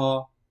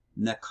 ta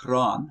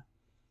nekron.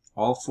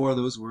 All four of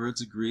those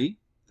words agree.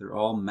 They're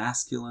all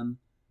masculine,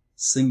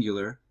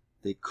 singular.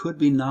 They could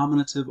be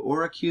nominative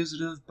or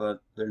accusative,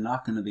 but they're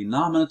not going to be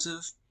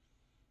nominative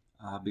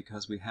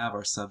because we have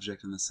our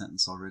subject in the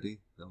sentence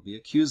already. They'll be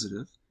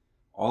accusative.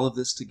 All of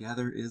this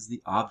together is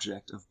the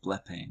object of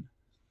blepein.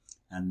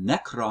 And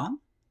nekron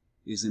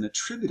is in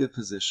attributive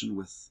position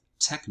with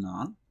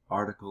teknon,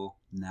 article,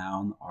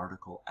 noun,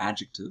 article,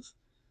 adjective.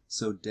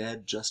 So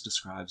dead just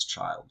describes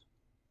child.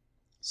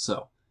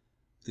 So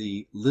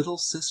the little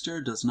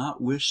sister does not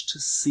wish to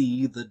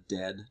see the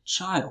dead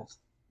child.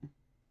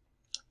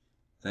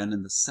 Then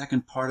in the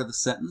second part of the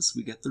sentence,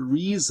 we get the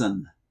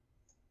reason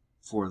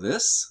for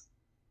this.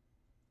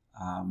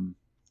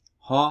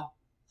 Ha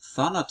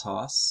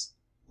thanatos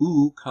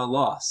u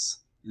kalos.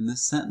 In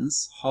this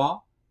sentence,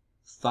 ha,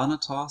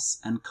 thanatos,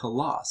 and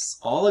kalos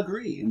all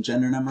agree in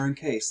gender, number, and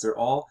case. They're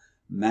all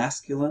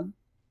masculine,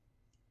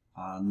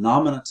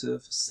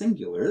 nominative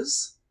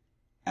singulars,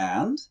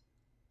 and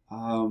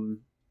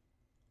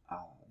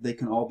they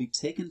can all be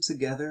taken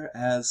together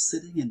as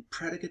sitting in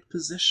predicate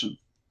position.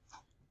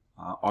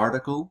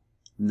 Article,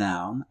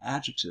 noun,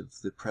 adjective.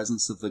 The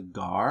presence of the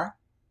gar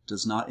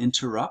does not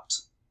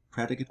interrupt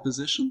predicate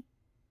position.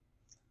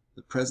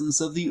 The presence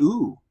of the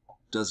u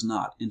does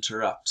not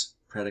interrupt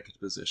predicate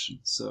position.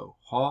 So,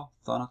 ha,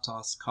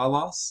 thanatos,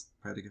 kalos,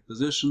 predicate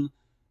position.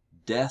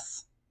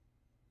 Death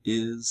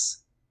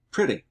is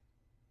pretty.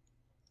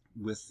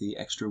 With the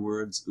extra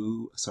words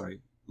u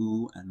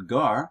and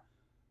gar,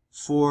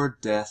 for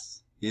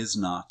death is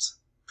not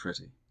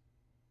pretty.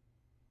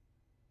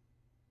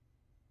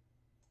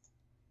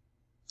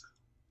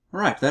 All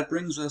right, that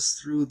brings us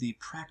through the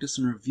practice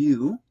and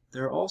review.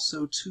 There are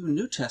also two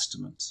New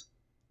Testament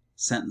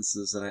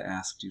sentences that I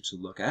asked you to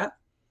look at.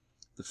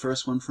 The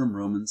first one from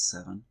Romans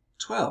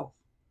 7:12.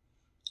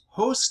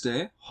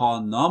 Hoste ha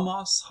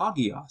nomos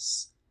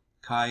hagios,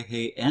 kai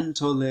he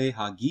entole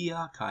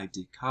hagia, kai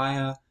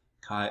dikaia,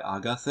 kai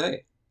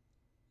agathe.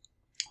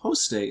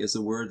 Hoste is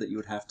a word that you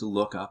would have to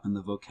look up in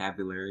the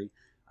vocabulary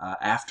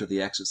after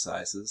the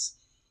exercises.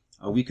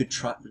 We could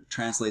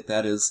translate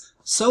that as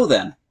so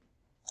then,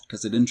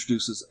 because it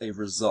introduces a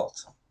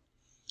result.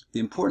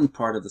 The important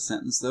part of the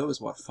sentence, though, is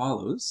what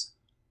follows.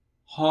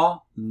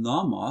 Ha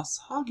nomos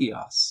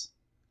hagios.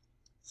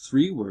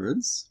 Three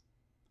words,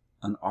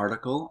 an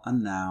article, a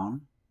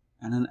noun,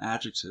 and an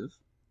adjective,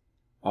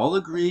 all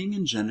agreeing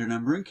in gender,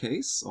 number, and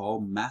case, all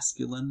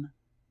masculine,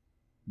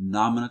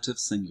 nominative,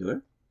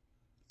 singular,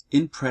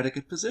 in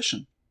predicate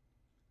position.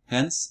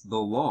 Hence, the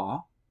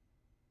law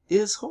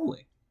is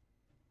holy.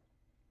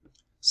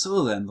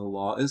 So then, the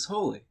law is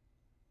holy.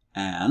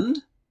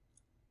 And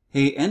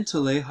he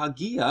entole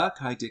hagia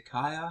kai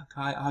dikaia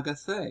kai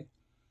agathe.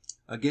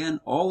 Again,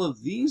 all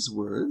of these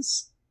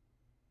words,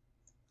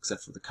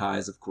 except for the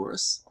kais, of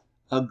course,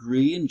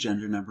 agree in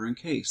gender, number, and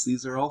case.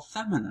 These are all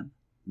feminine,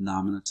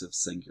 nominative,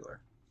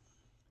 singular.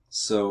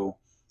 So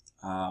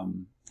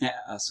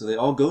So they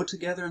all go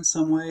together in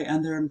some way,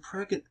 and they're in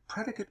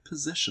predicate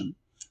position.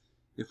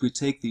 If we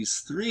take these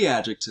three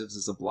adjectives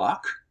as a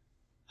block,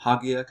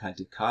 hagia, kai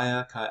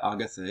dikaya, kai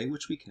agathe,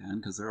 which we can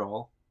because they're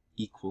all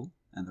equal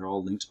and they're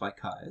all linked by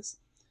kais,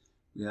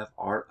 we have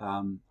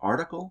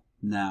article,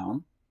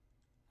 noun,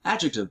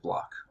 adjective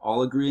block,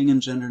 all agreeing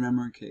in gender,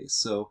 number, and case.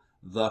 So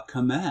the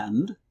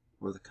command,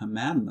 or the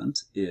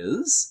commandment,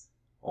 is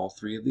all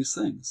three of these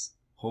things: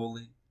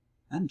 holy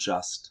and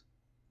just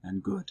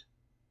and good.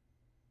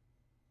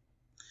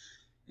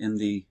 In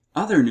the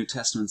other New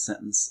Testament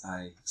sentence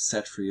I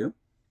set for you,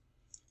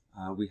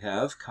 we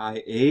have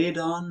kai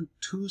edon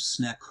tous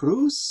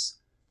necrus,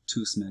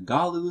 tous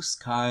megalus,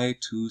 kai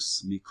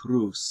tous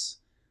mikrus,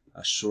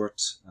 a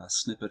short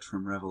snippet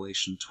from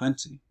Revelation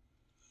 20.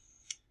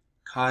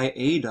 Kai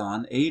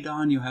edon,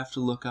 edon you have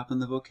to look up in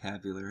the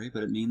vocabulary,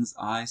 but it means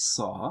I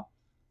saw.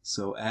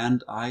 So,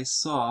 and I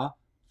saw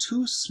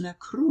tous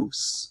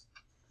necrus.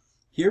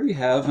 Here we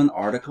have an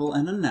article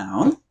and a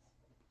noun.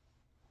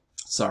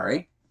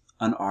 Sorry,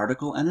 an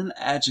article and an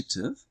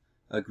adjective,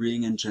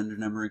 agreeing in gender,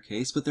 number, and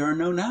case, but there are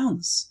no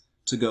nouns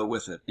to go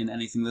with it in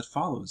anything that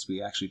follows.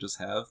 We actually just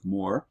have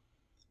more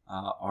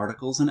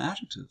articles and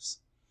adjectives.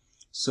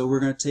 So we're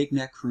going to take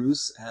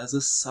necrus as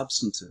a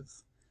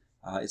substantive.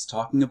 It's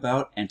talking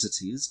about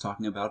entities,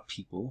 talking about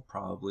people,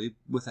 probably,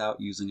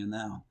 without using a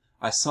noun.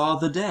 I saw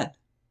the dead.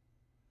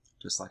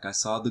 Just like I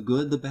saw the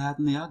good, the bad,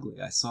 and the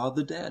ugly. I saw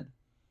the dead.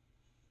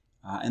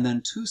 And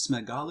then tous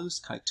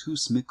megalus kai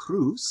tous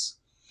mikrus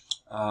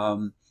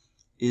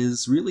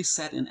is really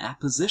set in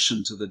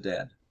apposition to the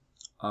dead.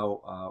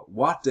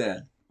 What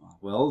dead?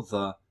 Well,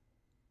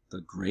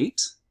 the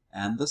great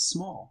and the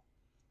small.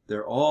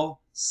 They're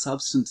all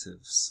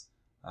substantives,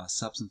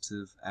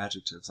 substantive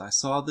adjectives. I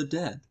saw the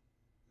dead,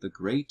 the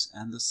great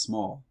and the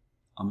small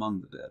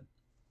among the dead.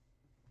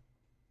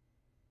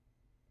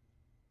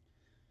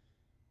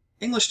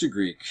 English to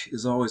Greek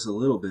is always a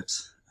little bit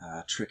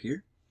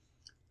trickier,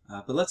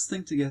 but let's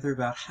think together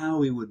about how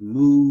we would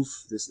move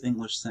this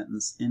English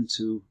sentence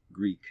into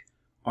Greek.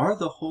 Are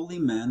the holy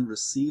men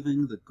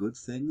receiving the good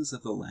things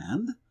of the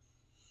land?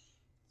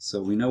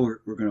 So we know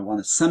we're going to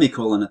want a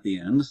semicolon at the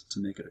end to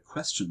make it a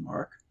question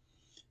mark.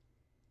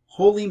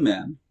 Holy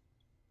men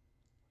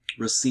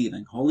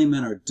receiving. Holy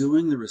men are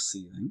doing the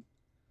receiving,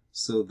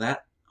 so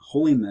that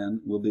holy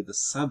men will be the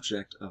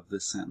subject of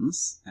this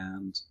sentence,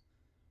 and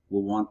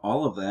we'll want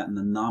all of that in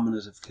the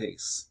nominative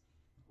case.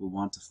 We'll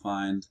want to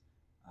find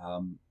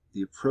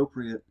the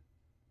appropriate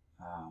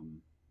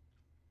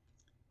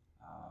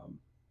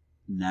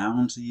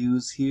noun to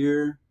use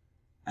here,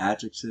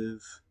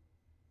 adjective,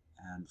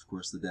 and of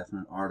course the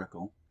definite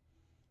article.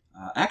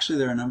 Actually,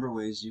 there are a number of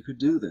ways you could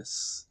do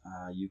this.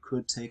 You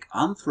could take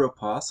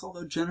anthropos,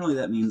 although generally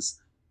that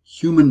means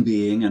human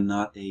being and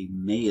not a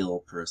male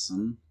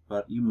person,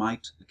 but you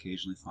might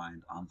occasionally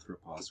find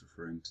anthropos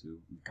referring to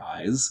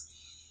guys.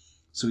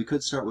 So we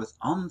could start with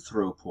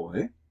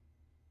anthropoi.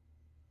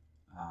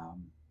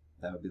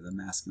 That would be the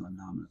masculine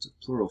nominative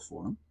plural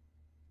form.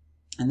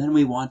 And then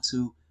we want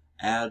to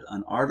add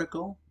an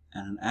article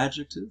and an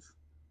adjective,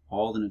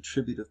 all in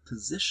attributive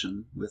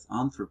position with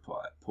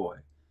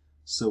anthropoi.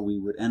 So we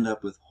would end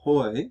up with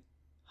hoi,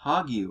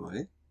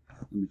 hagioi.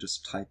 Let me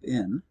just type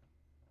in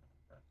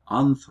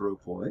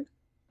anthropoi.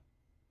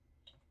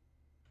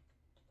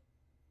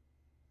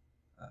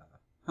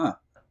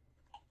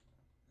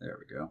 There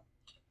we go.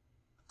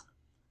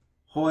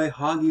 Hoi,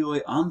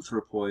 hagioi,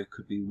 anthropoi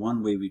could be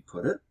one way we'd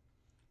put it.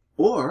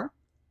 Or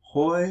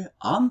hoi,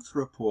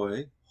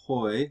 anthropoi,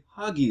 hoi,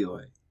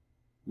 hagioi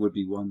would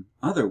be one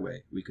other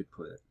way we could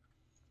put it.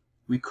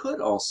 We could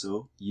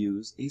also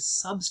use a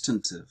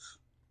substantive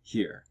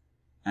here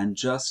and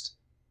just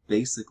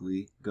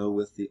basically go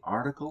with the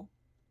article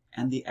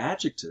and the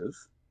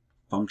adjective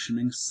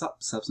functioning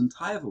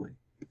substantively.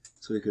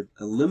 So we could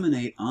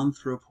eliminate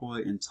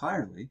anthropoi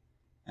entirely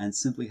and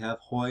simply have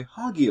hoi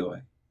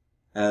hagioi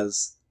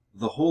as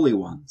the holy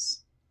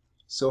ones.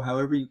 So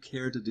however you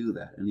care to do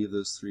that, any of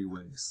those three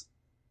ways.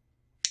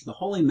 The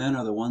holy men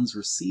are the ones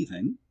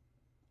receiving.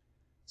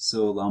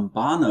 So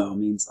lambano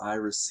means I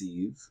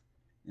receive.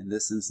 In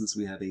this instance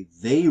we have a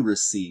they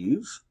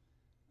receive,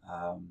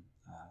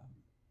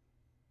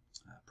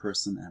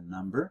 person and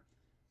number.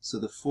 So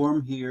the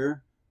form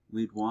here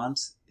we'd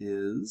want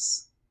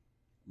is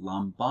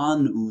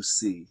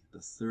lambanusi, the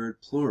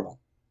third plural.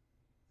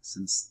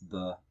 Since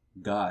the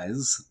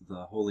guys,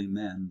 the holy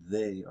men,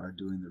 they are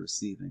doing the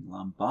receiving.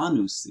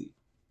 Lambanusi.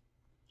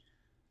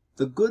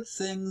 The good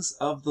things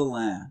of the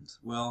land.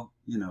 Well,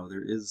 you know,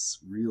 there is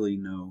really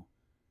no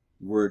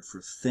word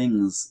for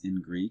things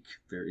in Greek.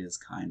 There is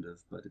kind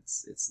of, but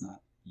it's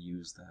not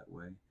used that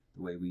way,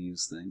 the way we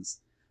use things.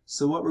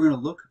 So what we're going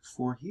to look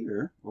for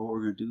here, or what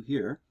we're going to do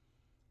here,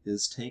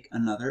 is take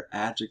another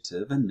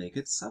adjective and make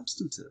it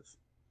substantive.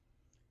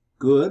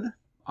 Good,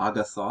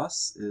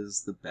 agathos,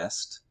 is the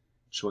best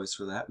choice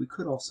for that. We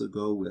could also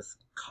go with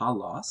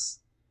kalos.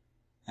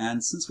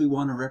 And since we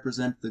want to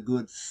represent the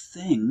good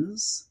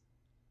things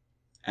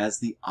as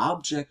the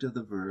object of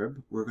the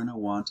verb, we're going to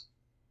want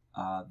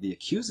the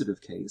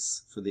accusative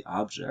case for the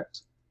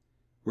object,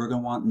 we're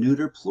going to want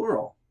neuter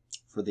plural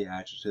for the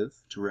adjective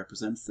to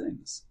represent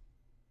things.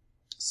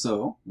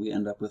 So we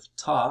end up with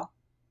ta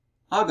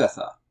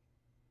agatha.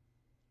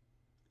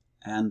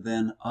 And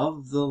then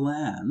of the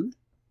land,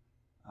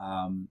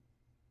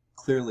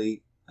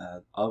 clearly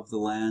of the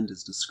land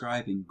is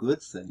describing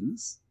good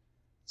things.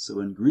 So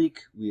in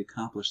Greek, we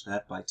accomplish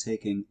that by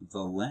taking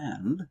the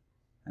land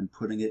and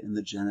putting it in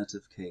the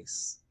genitive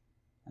case.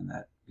 And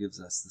that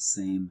gives us the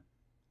same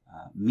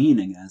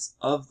meaning as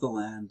of the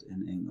land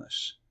in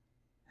English.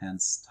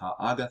 Hence, ta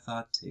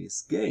agatha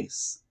tes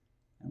geis.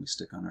 And we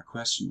stick on our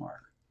question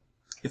mark.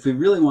 If we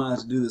really wanted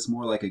to do this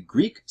more like a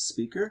Greek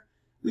speaker,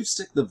 we'd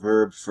stick the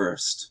verb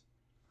first,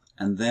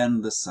 and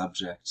then the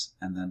subject,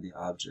 and then the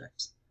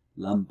object.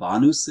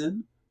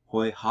 Lambanusin,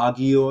 hoi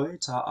hagioi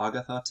ta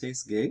agatha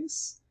tes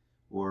geis,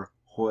 or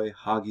hoi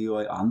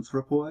hagioi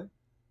anthropoi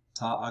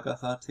ta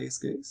agatha tes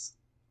geis.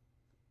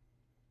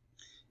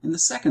 In the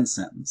second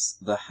sentence,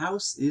 the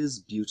house is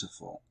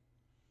beautiful.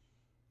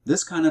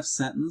 This kind of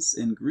sentence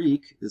in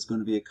Greek is going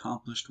to be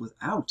accomplished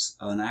without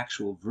an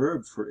actual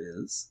verb for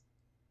is,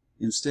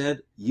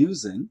 instead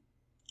using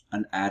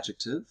an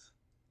adjective,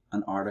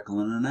 an article,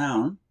 and a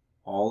noun,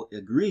 all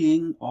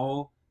agreeing,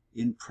 all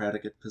in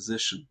predicate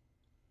position.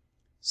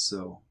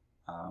 So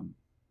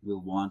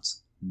we'll want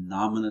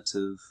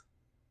nominative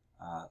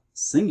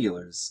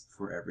singulars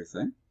for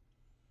everything.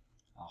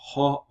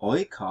 Ho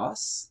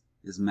oikos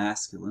is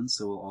masculine,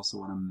 so we'll also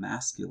want a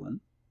masculine,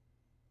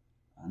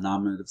 a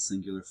nominative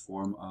singular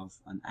form of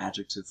an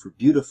adjective for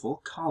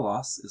beautiful.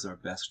 Kalos is our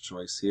best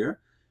choice here.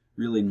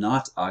 Really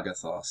not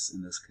agathos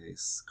in this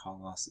case.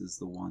 Kalos is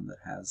the one that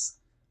has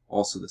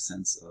also the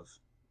sense of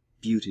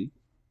beauty.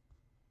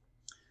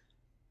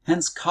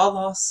 Hence,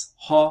 kalos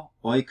ho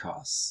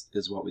oikos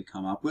is what we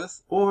come up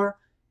with, or,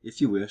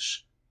 if you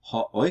wish,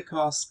 ho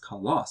oikos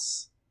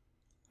kalos.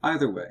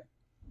 Either way.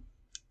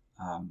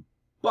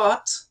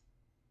 But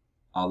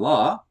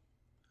Allah,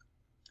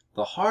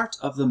 the heart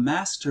of the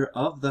master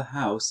of the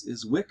house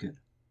is wicked.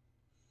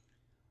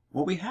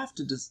 What we have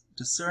to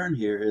discern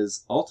here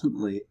is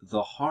ultimately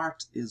the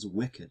heart is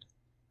wicked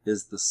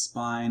is the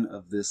spine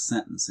of this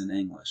sentence in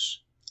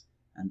English.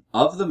 And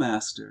of the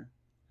master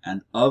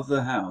and of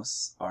the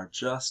house are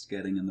just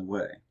getting in the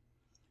way.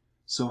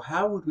 So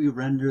how would we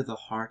render the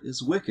heart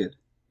is wicked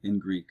in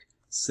Greek?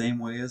 Same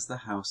way as the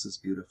house is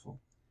beautiful.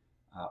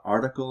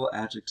 Article,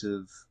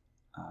 adjective,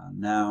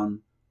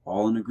 noun,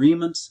 all in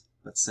agreement,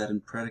 but set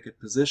in predicate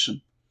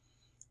position.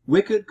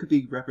 Wicked could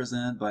be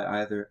represented by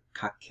either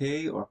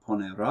kake or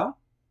ponera.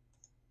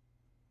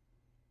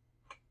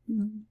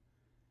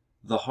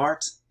 The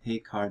heart,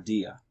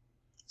 hekardia.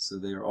 So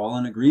they are all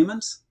in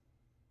agreement,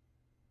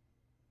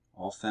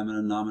 all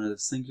feminine nominative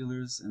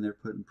singulars, and they're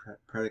put in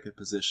predicate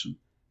position.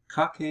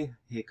 Kake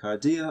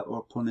hekardia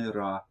or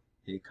ponera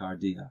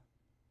hekardia.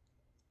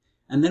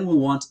 And then we'll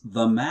want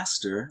the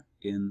master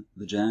in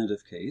the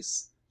genitive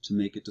case to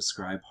make it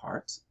describe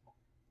heart.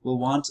 We'll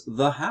want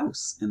the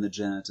house in the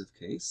genitive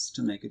case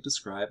to make it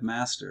describe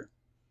master.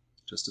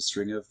 Just a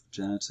string of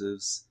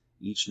genitives,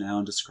 each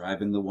noun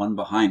describing the one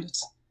behind it.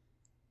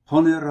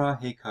 Ponera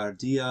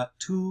hekardia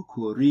tu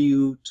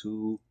kuriu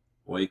tu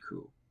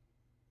oiku.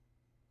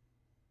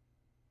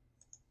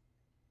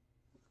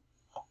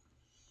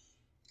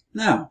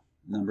 Now,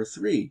 number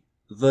 3.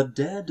 The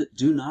dead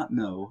do not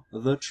know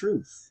the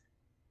truth.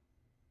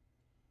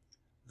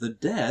 The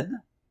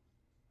dead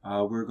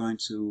we're going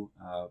to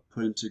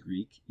put into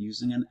Greek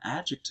using an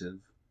adjective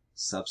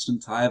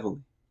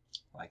substantively,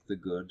 like the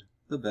good,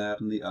 the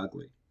bad, and the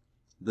ugly.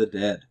 The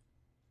dead.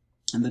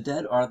 And the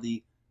dead are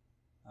the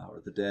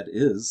dead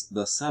is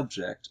the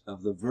subject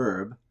of the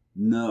verb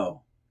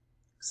know,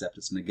 except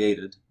it's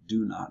negated,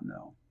 do not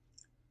know.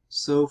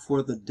 So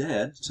for the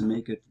dead, to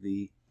make it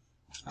the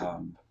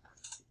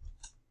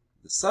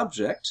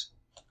subject,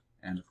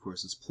 and of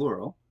course it's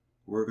plural,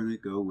 we're going to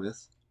go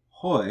with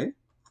hoi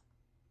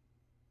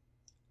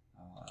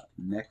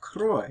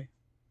necroi.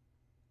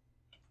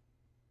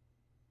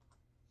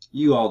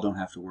 You all don't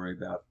have to worry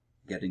about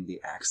getting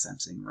the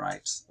accenting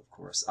right, of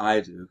course. I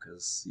do,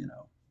 because, you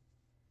know,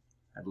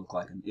 I'd look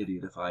like an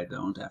idiot if I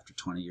don't after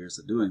 20 years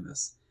of doing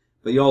this.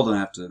 But you all don't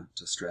have to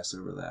stress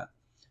over that.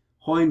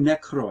 Hoi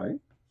necroi,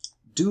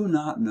 do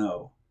not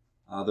know.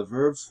 The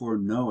verb for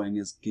knowing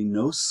is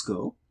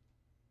ginosko.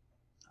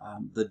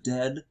 The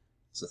dead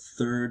is a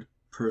third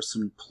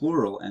person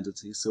plural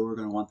entity, so we're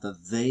going to want the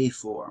they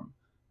form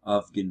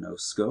of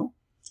ginosko,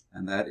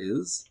 and that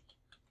is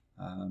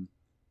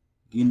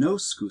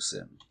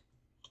ginoskusin,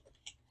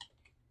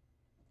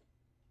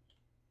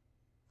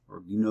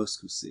 or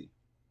ginoskusi.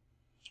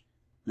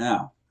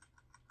 Now,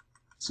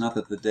 it's not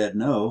that the dead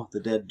know, the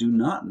dead do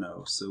not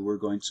know, so we're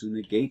going to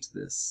negate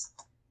this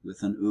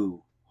with an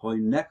u. Hoi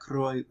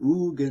necroi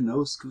u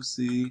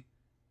ginoskusi.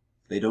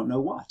 They don't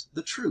know what?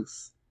 The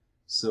truth.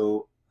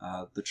 So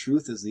the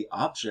truth is the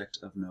object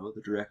of know,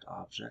 the direct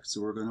object, so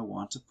we're going to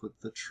want to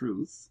put the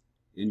truth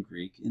in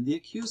Greek in the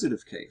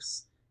accusative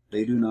case.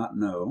 They do not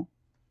know.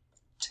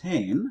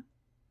 Tein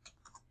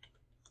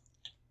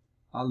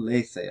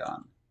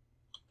aletheon.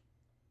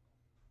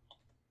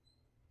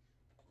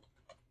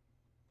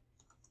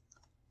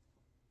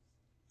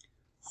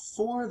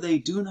 For they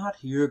do not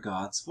hear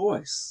God's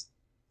voice.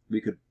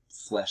 We could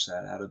flesh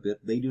that out a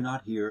bit. They do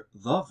not hear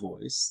the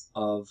voice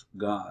of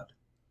God.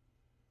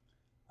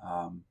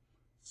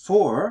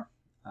 For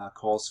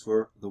calls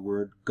for the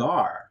word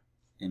gar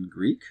in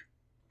Greek.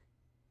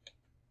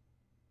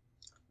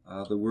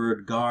 The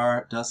word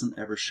gar doesn't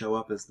ever show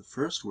up as the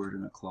first word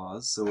in a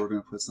clause, so we're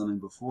going to put something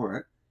before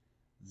it.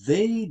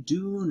 They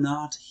do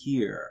not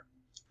hear.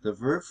 The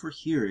verb for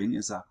hearing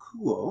is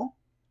akuo.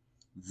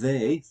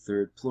 They,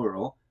 third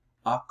plural,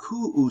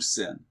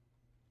 akuusin.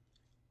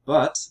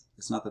 But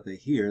it's not that they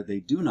hear, they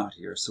do not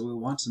hear. So we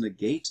want to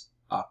negate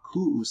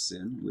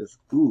akuusin with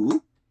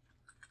u.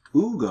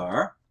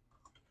 Ugar,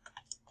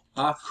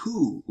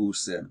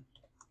 akuusin.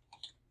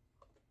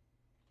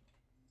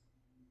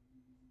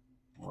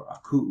 Or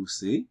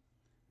akuusi.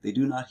 They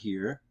do not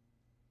hear.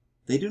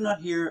 They do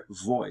not hear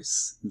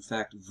voice. In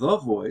fact, the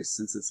voice,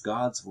 since it's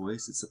God's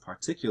voice, it's a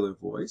particular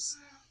voice.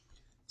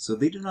 So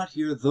they do not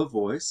hear the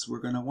voice. We're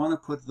going to want to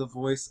put the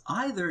voice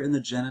either in the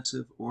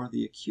genitive or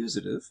the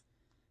accusative,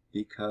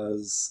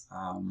 because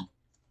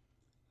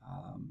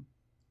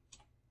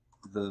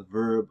the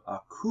verb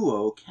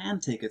akuo can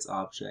take its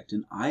object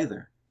in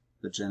either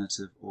the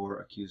genitive or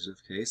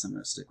accusative case. I'm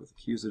going to stick with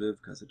accusative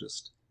because it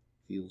just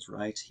feels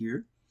right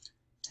here.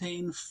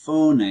 Tain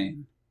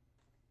phonein.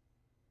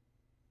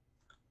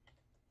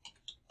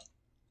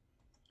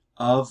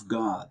 Of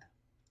God.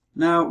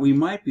 Now, we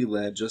might be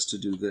led just to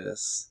do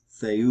this.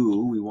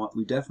 Theou,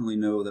 we definitely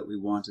know that we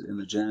want it in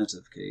the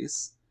genitive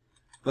case.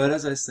 But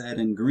as I said,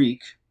 in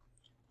Greek,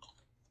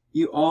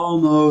 you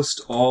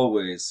almost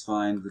always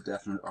find the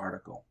definite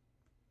article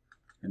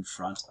in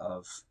front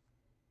of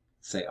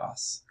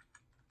theos.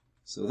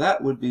 So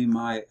that would be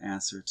my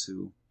answer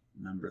to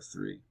number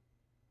 3.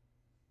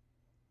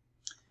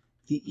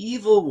 The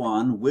evil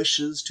one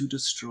wishes to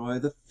destroy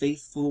the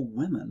faithful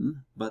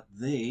women, but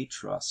they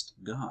trust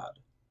God.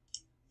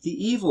 The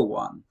evil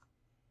one.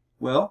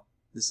 Well,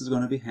 this is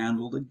going to be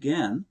handled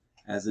again,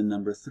 as in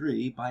number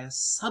 3, by a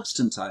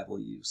substantival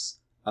use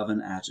of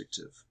an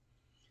adjective.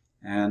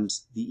 And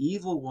the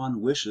evil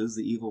one wishes,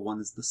 the evil one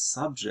is the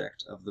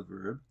subject of the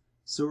verb,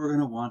 so we're going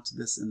to want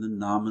this in the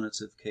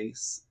nominative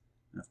case.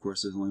 And of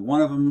course, there's only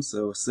one of them,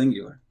 so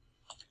singular.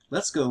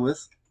 Let's go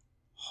with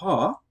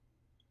ha.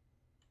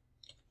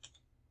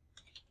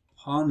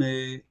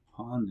 Pane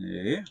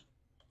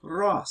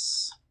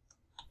ros.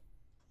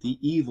 The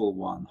evil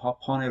one. Ha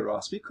pane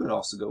ros. We could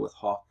also go with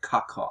ha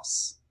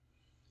kakos.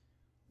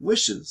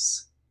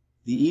 Wishes.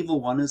 The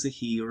evil one is a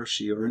he or a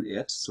she or an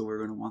it, so we're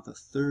going to want the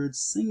third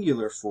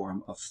singular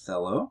form of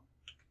fellow.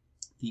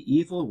 The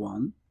evil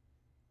one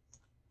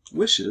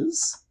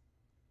wishes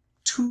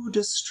to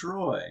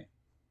destroy.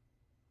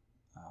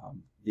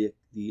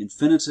 The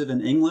infinitive in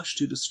English,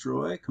 to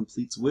destroy,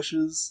 completes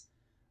wishes,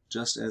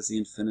 just as the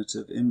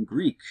infinitive in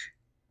Greek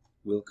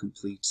will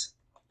complete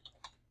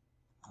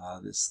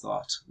this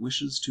thought.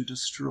 Wishes to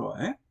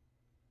destroy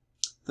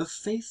the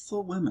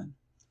faithful women.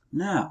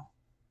 Now,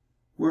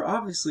 we're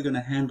obviously going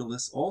to handle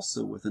this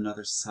also with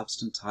another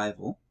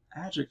substantival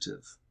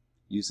adjective,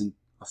 using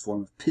a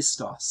form of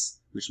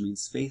pistos, which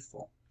means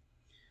faithful.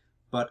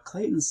 But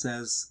Clayton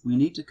says we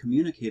need to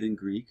communicate in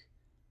Greek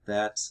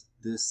that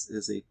this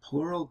is a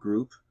plural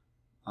group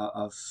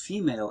of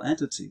female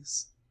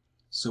entities.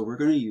 So we're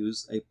going to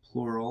use a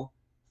plural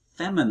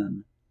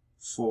feminine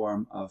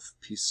form of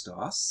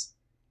pistos,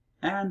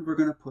 and we're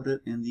going to put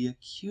it in the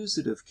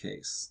accusative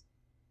case,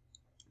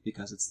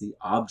 because it's the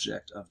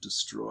object of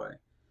destroy.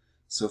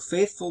 So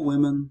faithful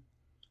women,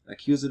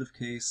 accusative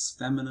case,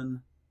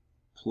 feminine,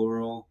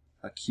 plural,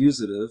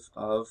 accusative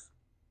of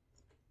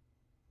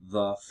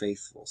the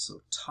faithful.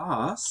 So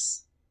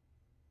tas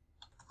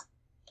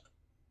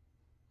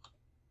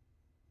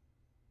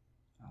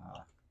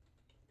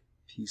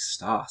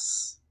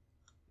pistos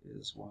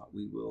is what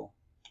we will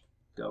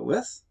go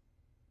with.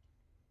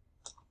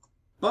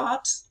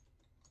 But,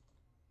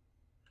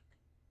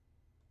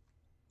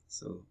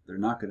 so they're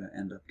not going to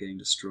end up getting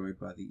destroyed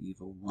by the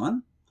evil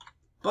one,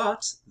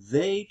 but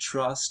they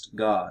trust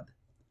God.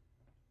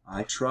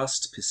 I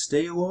trust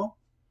pisteuo,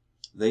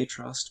 they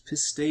trust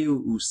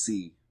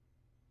pisteuusi.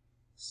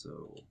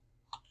 So,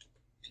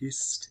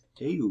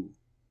 pisteuusi.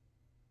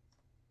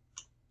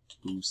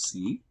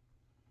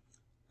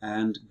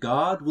 And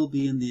God will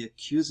be in the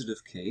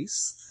accusative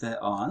case,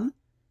 theon,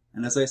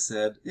 and as I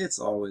said, it's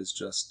always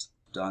just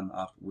done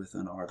up with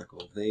an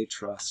article. They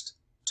trust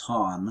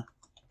ton,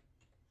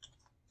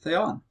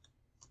 theon.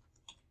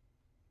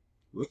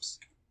 Whoops.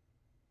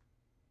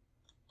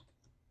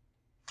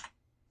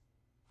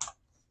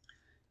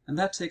 And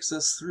that takes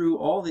us through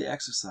all the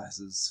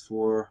exercises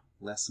for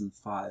Lesson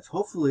 5.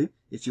 Hopefully,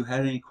 if you had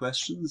any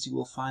questions, you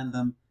will find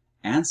them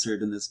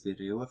answered in this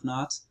video. If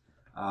not,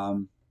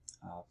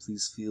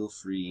 please feel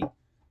free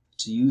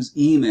to use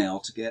email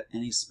to get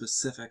any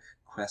specific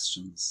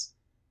questions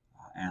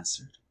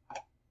answered.